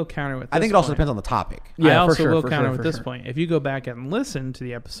 Also, I will counter with. I This think it also point. depends on the topic. I Yeah, for also sure, will for counter sure, with for this sure. point. If you go back and listen to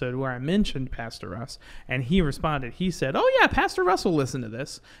the episode where I mentioned Pastor Russ, and he responded, he said, "Oh yeah, Pastor Russ will listen to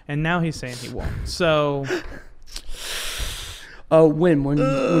this," and now he's saying he won't. So Oh, when you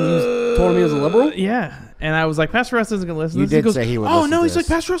told me he was a liberal? yeah, and I was like, Pastor Russ isn't going to listen. You to this. did say he would Oh listen no, to he's this.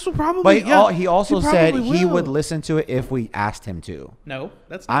 like Pastor Russ will probably. But yeah, he also said probably he will." would listen to it if we asked him to. No,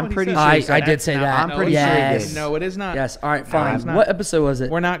 that's. Not I'm what he pretty said. sure he I said did say No, that. I'm no, pretty it's sure he not. did. No, it is not. Yes. All right. it's Fine. not. What episode was it?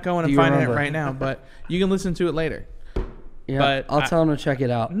 We're not going Do and you finding remember? it right now, but you can listen to it later. Yeah. but I'll I- tell him to check it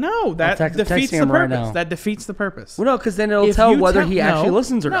out. No, that texting defeats the him right purpose. now. That defeats the purpose. Well, no, because then it'll If tell you whether tell- he actually no,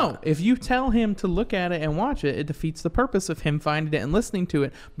 listens or no. not. If you tell him to look at it and watch it, it defeats the purpose of him finding it and listening to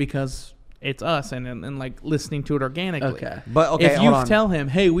it because it's us and like listening to it organically. Okay. But okay, if you hold on. tell him,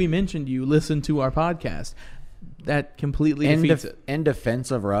 "Hey, we mentioned you, listen to our podcast," that completely defeats it. In defense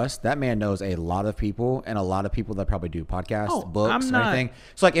of Russ, that man knows a lot of people and a lot of people that probably do podcasts, Oh, books, I'm and not- everything.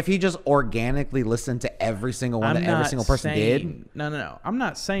 So like if he just organically listened to every single one that every single person did, No. I'm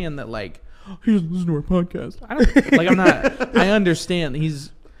not saying that like he doesn't listen to our podcast. I don't like. I'm not. I understand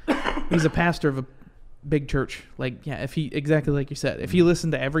he's a pastor of a big church. Like yeah, if he exactly like you said, if he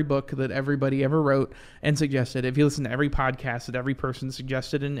listened to every book that everybody ever wrote and suggested, if he listened to every podcast that every person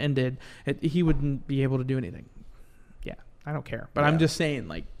suggested and did, he wouldn't be able to do anything. Yeah, I don't care. But I'm just saying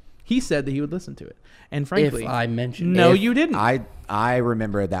like he said that he would listen to it, and frankly, If I mentioned no, it. you didn't. I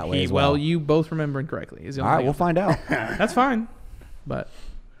remember it that way as well. Well, you both remember incorrectly. Is the All only right, thing we'll find out. That's fine, but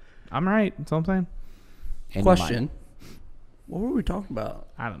I'm right. That's all I'm saying. In your Question. mind. What were we talking about?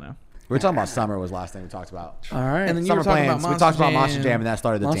 I don't know. We were talking about summer was the last thing we talked about. All right. And then you Summer were talking plans. about We talked about Monster Monster Jam, and that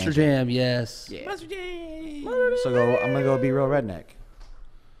started the Monster tangent. Jam, yes. Monster Jam. So I'm gonna go be real redneck.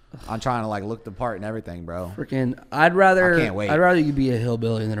 I'm trying to like look the part and everything, bro. Freaking, I'd rather I can't wait. I'd rather you be a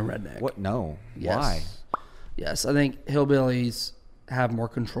hillbilly than a redneck. What? No. Yes. Why? Yes, I think hillbillies have more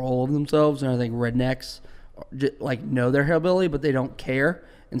control of themselves, and I think rednecks like know they're hillbilly, but they don't care,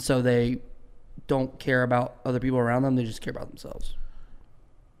 and so they don't care about other people around them. They just care about themselves.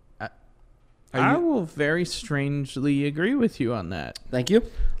 I will very strangely agree with you on that. Thank you.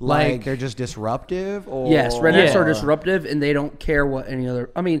 Like they're just disruptive, or Yes, rednecks Yeah. are disruptive, and they don't care what any other.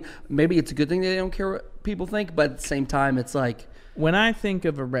 I mean, maybe it's a good thing that they don't care what people think, but at the same time, it's like When I think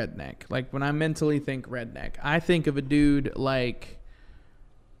of a redneck, like when I mentally think redneck, I think of a dude like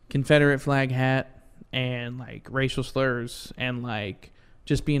Confederate flag hat and like racial slurs and like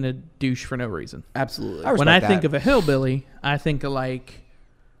just being a douche for no reason. absolutely. I When I respect think that. of a hillbilly, I think of like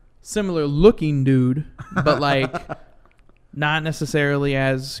similar looking dude, but like not necessarily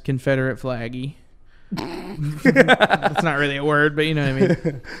as Confederate flaggy. That's not really a word, but you know what I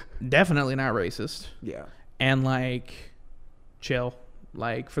mean. Definitely not racist. Yeah. And like chill,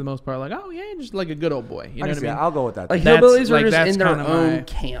 like for the most part, like oh yeah, just like a good old boy. You I know can what see I that. mean? I'll go with that. Like That's- hillbillies are like, just that's in their kinda own my-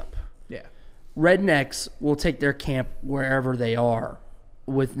 camp. Yeah. Rednecks will take their camp wherever they are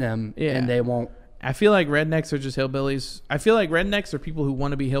with them, Yeah. and they won't. I feel like rednecks are just hillbillies. I feel like rednecks are people who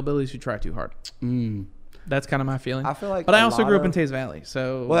want to be hillbillies who try too hard. That's kind of my feeling. I feel like but I a also lot grew up in of- Taze Valley,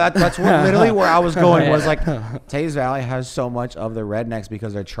 so Well, that's literally where I was going. Was like, Taze Valley has so much of the rednecks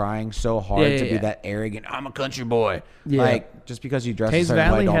because they're trying so hard Yeah, to be yeah. that arrogant. I'm a country boy. Yeah. Like just because you dress a Taze certain way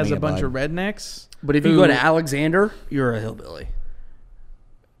Valley don't has mean a it, bunch bud. of rednecks. But if you who- go to Alexander, you're a hillbilly.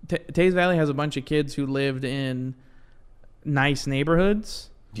 Taze Valley has a bunch of kids who lived in nice neighborhoods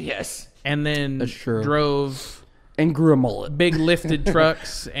Yes. and then That's true. drove And grew a mullet. big lifted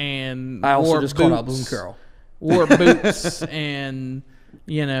trucks and I also wore just boots, called out Bloom Carroll. wore boots and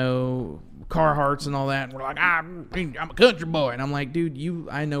you know Carhartts and all that. And we're like, I'm a country boy, and I'm like, dude,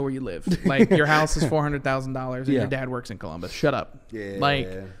 I know where you live. Like your house is $400,000, and Yeah. your dad works in Columbus. Shut up. Yeah. Like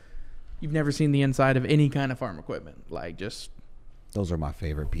you've never seen the inside of any kind of farm equipment. Like just Those are my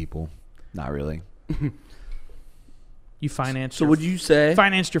favorite people. Not really. you financed. So your, would you say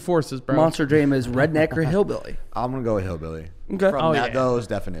financed your forces, bro? Monster Jam is redneck or hillbilly? I'm gonna go with hillbilly. Okay. From Oh, that, yeah. those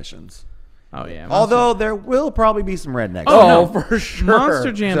definitions. Oh yeah. Although there will probably be some rednecks. Oh, no. for sure.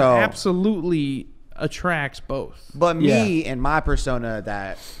 Monster Jam So- absolutely attracts both, But me and my persona,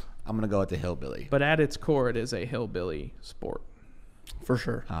 that I'm gonna go with the hillbilly. but at its core, it is a hillbilly sport. For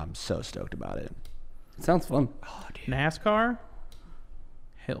sure. I'm so stoked about it. It sounds fun. NASCAR,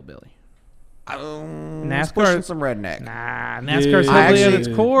 hillbilly. NASCAR pushing some redneck. Nah, NASCAR's Dude. hillbilly at Actually- its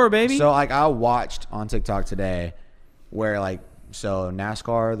core, baby. So like I watched on TikTok today, where like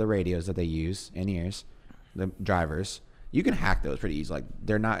NASCAR, the radios that they use in ears, the drivers, you can hack those pretty easy. Like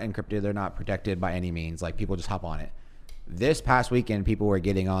they're not encrypted, they're not protected by any means. Like people just hop on it. This past weekend, people were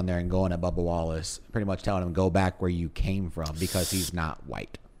getting on there and going at Bubba Wallace, pretty much telling him go back where you came from because he's not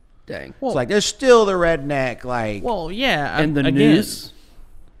white. Dang. It's like there's still the redneck. Like well, yeah. And the again, news.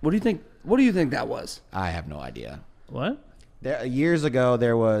 What do you think? What do you think that was? I have no idea. What? There, years ago,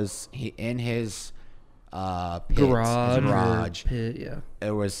 there was in his pit, Garage. Pit, yeah.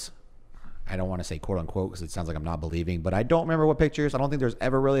 It was, I don't want to say quote unquote because it sounds like I'm not believing, but I don't remember what pictures. I don't think there's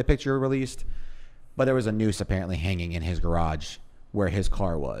ever really a picture released, but there was a noose apparently hanging in his garage where his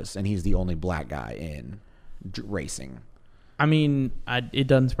car was, and he's the only black guy in racing. I mean, it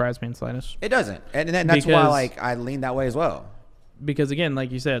doesn't surprise me in the slightest. It doesn't, and that's why Because- like I lean that way as well. Because again,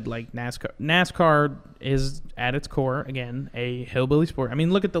 like you said, like NASCAR is at its core again a hillbilly sport. I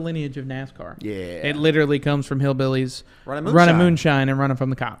mean, look at the lineage of NASCAR. Yeah. it literally comes from hillbillies Running moonshine and running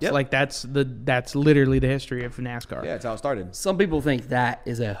from the cops. Yep. Like that's literally the history of NASCAR. Yeah, that's how it started. Some people think that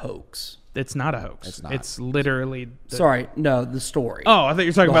is a hoax. It's not a hoax. It's not. It's literally. Sorry, no, the story. Oh, I thought you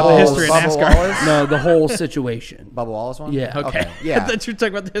were talking The about the whole history of Bubba NASCAR. Wallace? No, the whole situation. Bubba Wallace one? Yeah. Okay. Yeah. I thought you were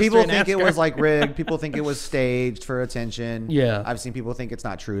talking about the history People of think it NASCAR. was like rigged. People think it was staged for attention. Yeah. I've seen people think it's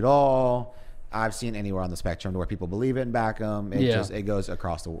not true at all. I've seen anywhere on the spectrum where people believe it and back them. It goes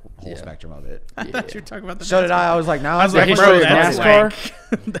across the whole spectrum of it. I thought you were talking about the. So did I. I was like, now I was it's like, history bro, of that's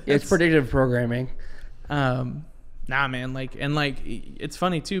NASCAR? like- It's predictive programming. Nah, man. It's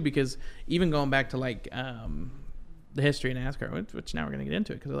funny too because even going back to the history of NASCAR, which now we're gonna get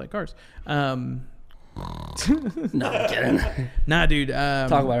into it because I like cars. No, I'm kidding. Nah, dude.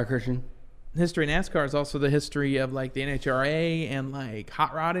 Talk about it, Christian. History of NASCAR is also the history of like the NHRA and like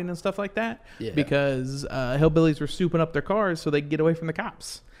hot rodding and stuff like that. Yeah. Because hillbillies were souping up their cars so they could get away from the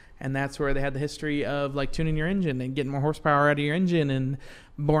cops. And that's where they had the history of like tuning your engine and getting more horsepower out of your engine and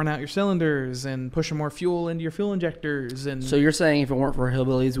boring out your cylinders and pushing more fuel into your fuel injectors. And So you're saying if it weren't for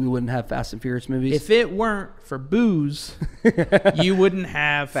hillbillies, we wouldn't have Fast and Furious movies? if it weren't for booze, you wouldn't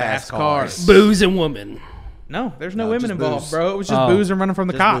have fast cars. Booze and women. No, there's no No, women just involved, booze. bro. It was just Oh. booze and running from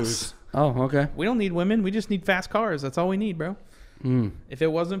the Just cops. booze. Oh, okay. We don't need women. We just need fast cars. That's all we need, bro. If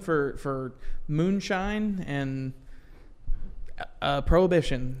it wasn't for moonshine and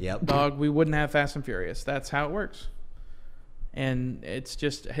prohibition, Yep. dog, we wouldn't have Fast and Furious. That's how it works. And it's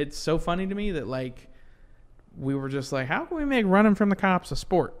so funny to me that like we were just like, how can we make running from the cops a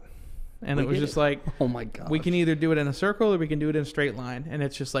sport? And We it was did just it. like, Oh my god. we can either do it in a circle or we can do it in a straight line. And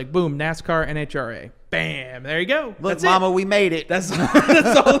it's just like, boom, NASCAR, NHRA. Bam, there you go. Look, That's Mama, it. we made it. That's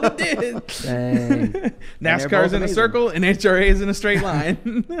all it did. Dang. NASCAR's both in a amazing. circle and HRA is in a straight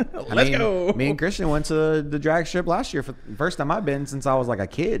line. Let's go. Me and Christian went to the drag strip last year for the first time I've been since I was like a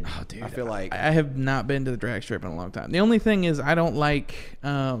kid. Oh, dude, I feel like I have not been to the drag strip in a long time. The only thing is I don't like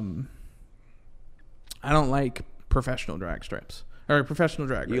professional drag strips or professional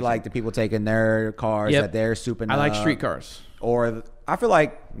drag you racing. like the people taking their cars Yep. that they're souping I like up. street cars. Or I feel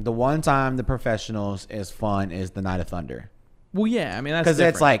like the one time the professionals is fun is the Night of Thunder. Well, yeah, I mean that's Because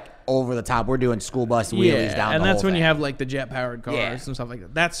it's different. like over the top. We're doing school bus wheelies down and the that's whole when you thing. have like the jet powered cars Yeah. and stuff like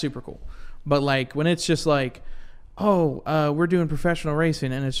that. That's super cool. But like when it's just like, we're doing professional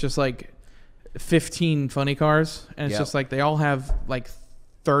racing and it's just like 15 funny cars and it's Yep. just like they all have like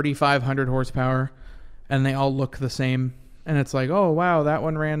 3,500 horsepower and they all look the same and it's like, oh wow, that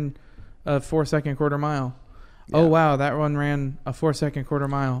one ran a 4-second quarter mile. Oh wow, that one ran a 4-second quarter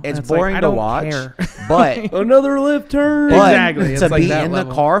mile. And It's like, boring I to don't watch, care. but Another left turn. But Exactly, it's to like be that in level.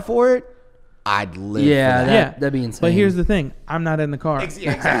 the car for it, I'd live Yeah, for that. Yeah. that'd be insane. But here's the thing, I'm not in the car.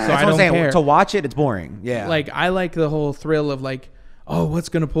 Exactly. So That's I what I'm don't saying. care. To watch it, it's boring. Yeah. Like I like the whole thrill of like, oh, what's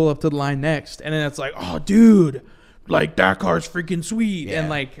gonna pull up to the line next, and then it's like, oh, dude, like that car's freaking sweet, Yeah. and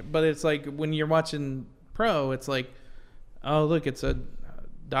like, but it's like when you're watching pro, it's like, oh, look, it's a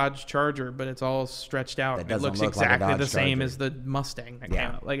Dodge Charger, but it's all stretched out. That It doesn't looks look like a exactly Dodge the same Charger. as the Mustang that Yeah.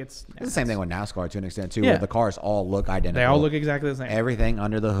 came out. Like it's it's the same thing with NASCAR to an extent too, Yeah. where the cars all look identical. They all look exactly the same. Everything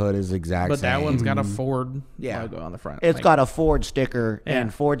under the hood is exact but same. that one's got a Ford Yeah. logo on the front. It's Like, got a Ford sticker Yeah.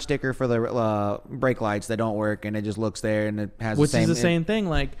 and Ford sticker for the brake lights that don't work, and it just looks there and it has which the same. is the same thing.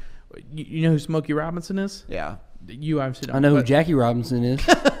 Like, you know who Smokey Robinson is? Yeah. You obviously don't. I know who but- Jackie Robinson is.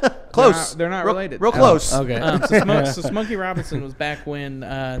 Well, Close. They're not real, related. Real close. Okay. So Smokey Robinson was back when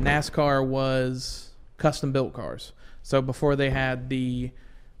NASCAR was custom built cars. So before they had the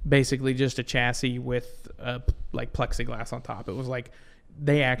basically just a chassis with like plexiglass on top. It was like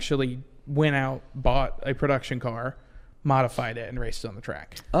they actually went out, bought a production car, modified it, and raced it on the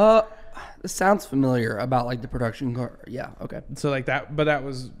track. This sounds familiar about like the production car. Yeah, okay. So like that, but that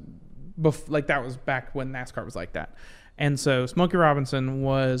was that was back when NASCAR was like that. And so Smokey Robinson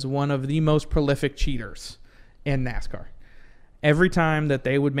was one of the most prolific cheaters in NASCAR. Every time that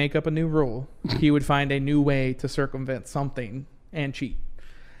they would make up a new rule, he would find a new way to circumvent something and cheat.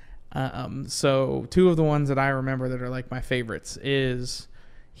 So two of the ones that I remember that are like my favorites is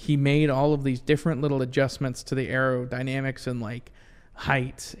he made all of these different little adjustments to the aerodynamics and like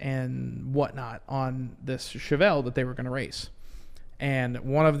height and whatnot on this Chevelle that they were going to race. And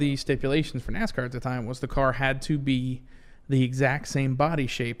one of the stipulations for NASCAR at the time was the car had to be the exact same body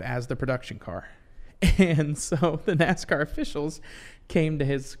shape as the production car. And so the NASCAR officials came to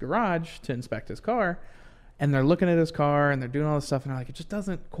his garage to inspect his car, and they're looking at his car and they're doing all this stuff, and they're like, it just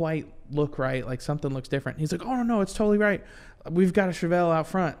doesn't quite look right. Like something looks different. He's like, oh, no, it's totally right. We've got a Chevelle out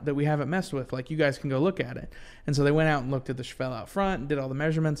front that we haven't messed with. Like, you guys can go look at it. And so they went out and looked at the Chevelle out front and did all the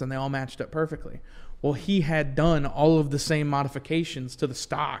measurements, and they all matched up perfectly. Well, he had done all of the same modifications to the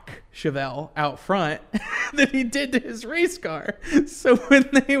stock Chevelle out front that he did to his race car. So when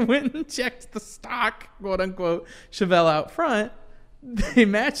they went and checked the stock, quote unquote, Chevelle out front, they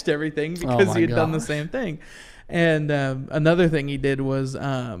matched everything because he had done the same thing. And another thing he did was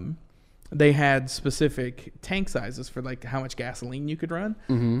they had specific tank sizes for like how much gasoline you could run.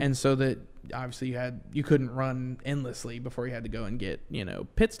 Mm-hmm. And so that obviously you couldn't run endlessly before you had to go and get,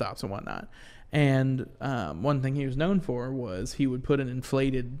 pit stops and whatnot. And one thing he was known for was he would put an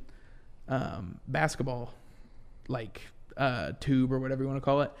inflated basketball tube or whatever you want to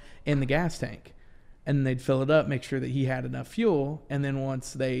call it in the gas tank. And they'd fill it up, make sure that he had enough fuel. And then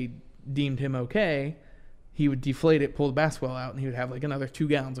once they deemed him okay, he would deflate it, pull the basketball out, and he would have like another 2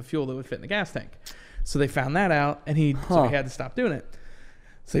 gallons of fuel that would fit in the gas tank. So they found that out, and so he had to stop doing it.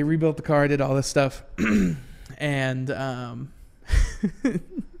 So they rebuilt the car, did all this stuff, and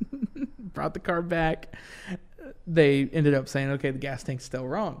brought the car back. They ended up saying, okay, the gas tank's still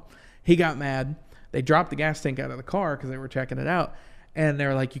wrong. He got mad. They dropped the gas tank out of the car because they were checking it out. And they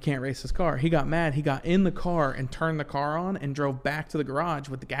were like, you can't race this car. He got mad. He got in the car and turned the car on and drove back to the garage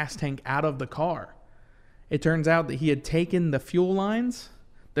with the gas tank out of the car. It turns out that he had taken the fuel lines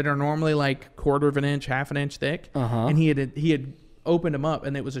that are normally like 1/4 of an inch, 1/2 an inch thick, and he had opened them up,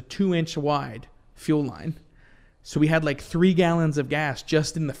 and it was a 2-inch wide fuel line. So we had like 3 gallons of gas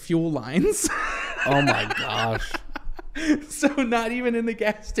just in the fuel lines. Oh my gosh. So not even in the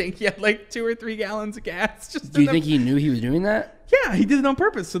gas tank. He had like 2 or 3 gallons of gas. Do you think he knew he was doing that? Yeah, he did it on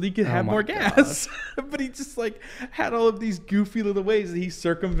purpose so that he could have more gas. But he just like had all of these goofy little ways that he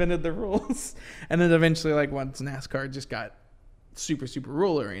circumvented the rules. And then eventually, like once NASCAR just got super, super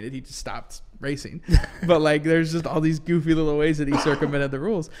rule oriented, he just stopped racing. But like there's just all these goofy little ways that he circumvented the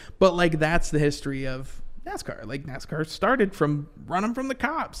rules. But like that's the history of NASCAR. Like NASCAR started from running from the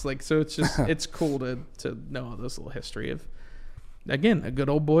cops. Like so it's just it's cool to know all this little history of, again, a good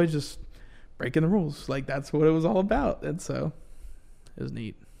old boy just breaking the rules. Like that's what it was all about. And so it was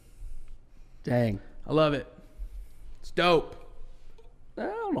neat. Dang. I love it. It's dope. I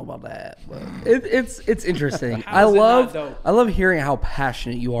don't know about that, but it's interesting. How is it not dope? I love hearing how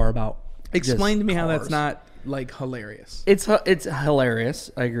passionate you are about. Explain to me how that's cars. not like hilarious. It's hilarious.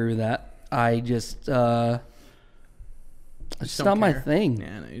 I agree with that. I just it's don't not my care. thing.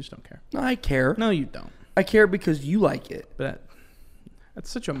 Yeah, no, you just don't care. No, I care. No, you don't. I care because you like it. But that's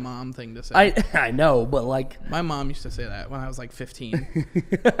such a mom thing to say. I know, but like my mom used to say that when I was like 15.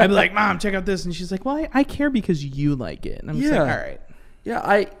 I'd be like, Mom, check out this. And she's like, well, I care because you like it. And I'm just like, all right.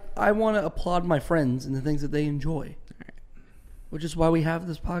 Yeah, I want to applaud my friends and the things that they enjoy. Right. Which is why we have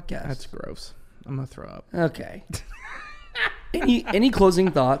this podcast. That's gross. I'm going to throw up. Okay. Any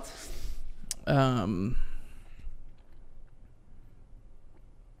closing thoughts?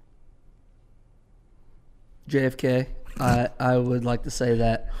 JFK. I would like to say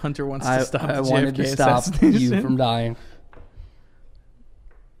that Hunter wants to stop the I wanted JFK to stop assassination. you from dying.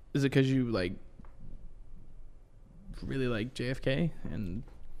 Is it because you like really like JFK? And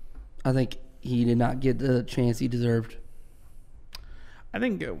I think he did not get the chance he deserved. I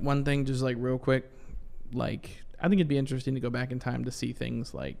think one thing, just like real quick, like I think it'd be interesting to go back in time to see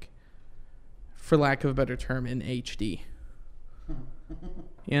things like, for lack of a better term, in HD.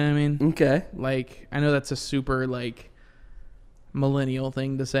 You know what I mean? Okay. Like, I know that's a super like millennial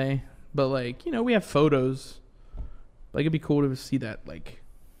thing to say, but like, we have photos. Like, it'd be cool to see that like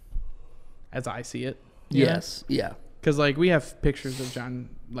as I see it. you know? Yes. Yeah. Because, like, we have pictures of John,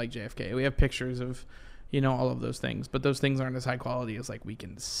 like, JFK. We have pictures of, all of those things. But those things aren't as high quality as, like, we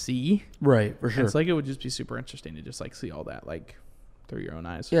can see. Right. For sure. It's like it would just be super interesting to just, like, see all that, like, through your own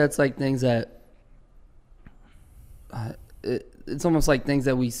eyes. Yeah, it's like things that... it's almost like things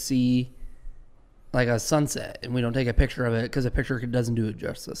that we see, like a sunset, and we don't take a picture of it because a picture doesn't do it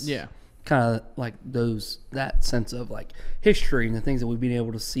justice. Yeah. Kind of like that sense of like history and the things that we've been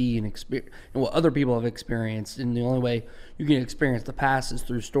able to see and experience and what other people have experienced. And the only way you can experience the past is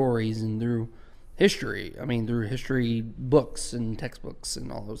through stories and through history. I mean, through history books and textbooks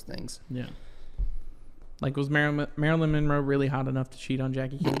and all those things. Yeah. Like, was Marilyn Monroe really hot enough to cheat on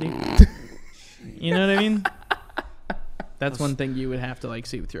Jackie Kennedy? You know what I mean? That's one thing you would have to, like,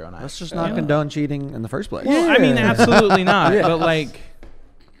 see with your own eyes. Let's just not condone cheating in the first place. Well, I mean, absolutely not. But, like,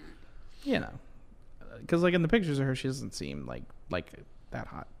 because, like, in the pictures of her, she doesn't seem like that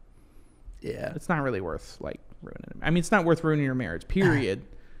hot. Yeah, It's not really worth, like, ruining it. I mean, it's not worth ruining your marriage, period.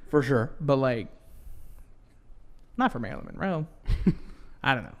 for sure. But, like, not for Marilyn Monroe.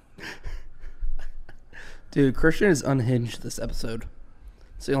 I don't know. Dude, Christian is unhinged this episode.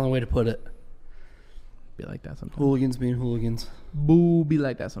 It's the only way to put it. Be like that sometimes. Hooligans being hooligans. Boo, be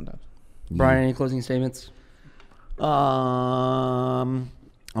like that sometimes. Brian, any closing statements? I'm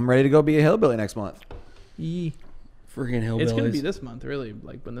ready to go be a hillbilly next month. Freaking hillbillies. It's going to be this month, really,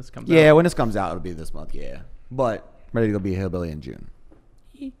 like, when this comes out. Yeah, when this comes out, it'll be this month, yeah. But ready to go be a hillbilly in June.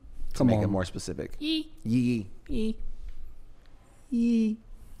 To make it more specific. Yee. Yee. Yee yee.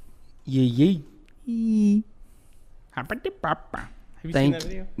 Have you seen that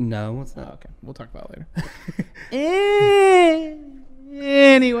video? No, what's that? Oh, okay. We'll talk about it later.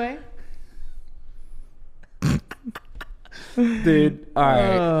 Anyway. Dude, all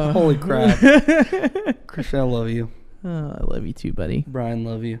right. Holy crap. Christian, I love you. Oh, I love you too, buddy. Brian,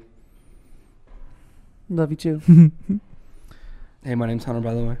 love you. Love you too. Hey, my name's Hunter,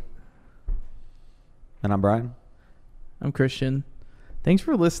 by the way. And I'm Brian. I'm Christian. Thanks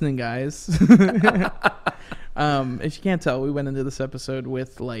for listening, guys. If you can't tell, we went into this episode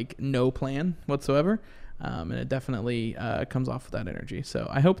with, like, no plan whatsoever. And it definitely comes off with that energy. So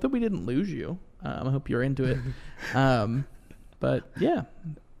I hope that we didn't lose you. I hope you're into it. But, yeah,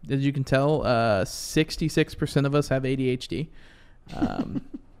 as you can tell, 66% of us have ADHD.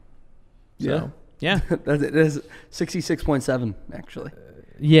 Yeah. It is 66.7, actually.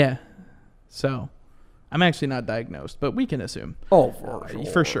 Yeah. So I'm actually not diagnosed, but we can assume. Oh,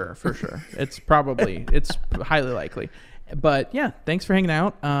 For sure. It's highly likely. But, yeah, thanks for hanging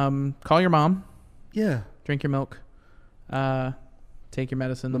out. Call your mom. Yeah. Drink your milk. Take your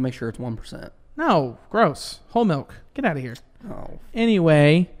medicine. But make sure it's 1%. No, gross. Whole milk. Get out of here. Oh.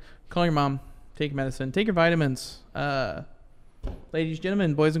 Anyway, call your mom. Take your medicine. Take your vitamins. Ladies,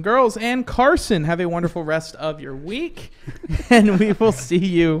 gentlemen, boys and girls, and Carson, have a wonderful rest of your week. And we will see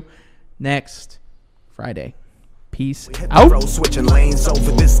you next Friday. Peace out. Switching lanes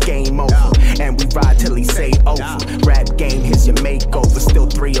over, this game over, and we ride till he say over. Rap game, here's your makeover. Still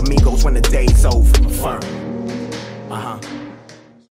three amigos when the day's over. Firm.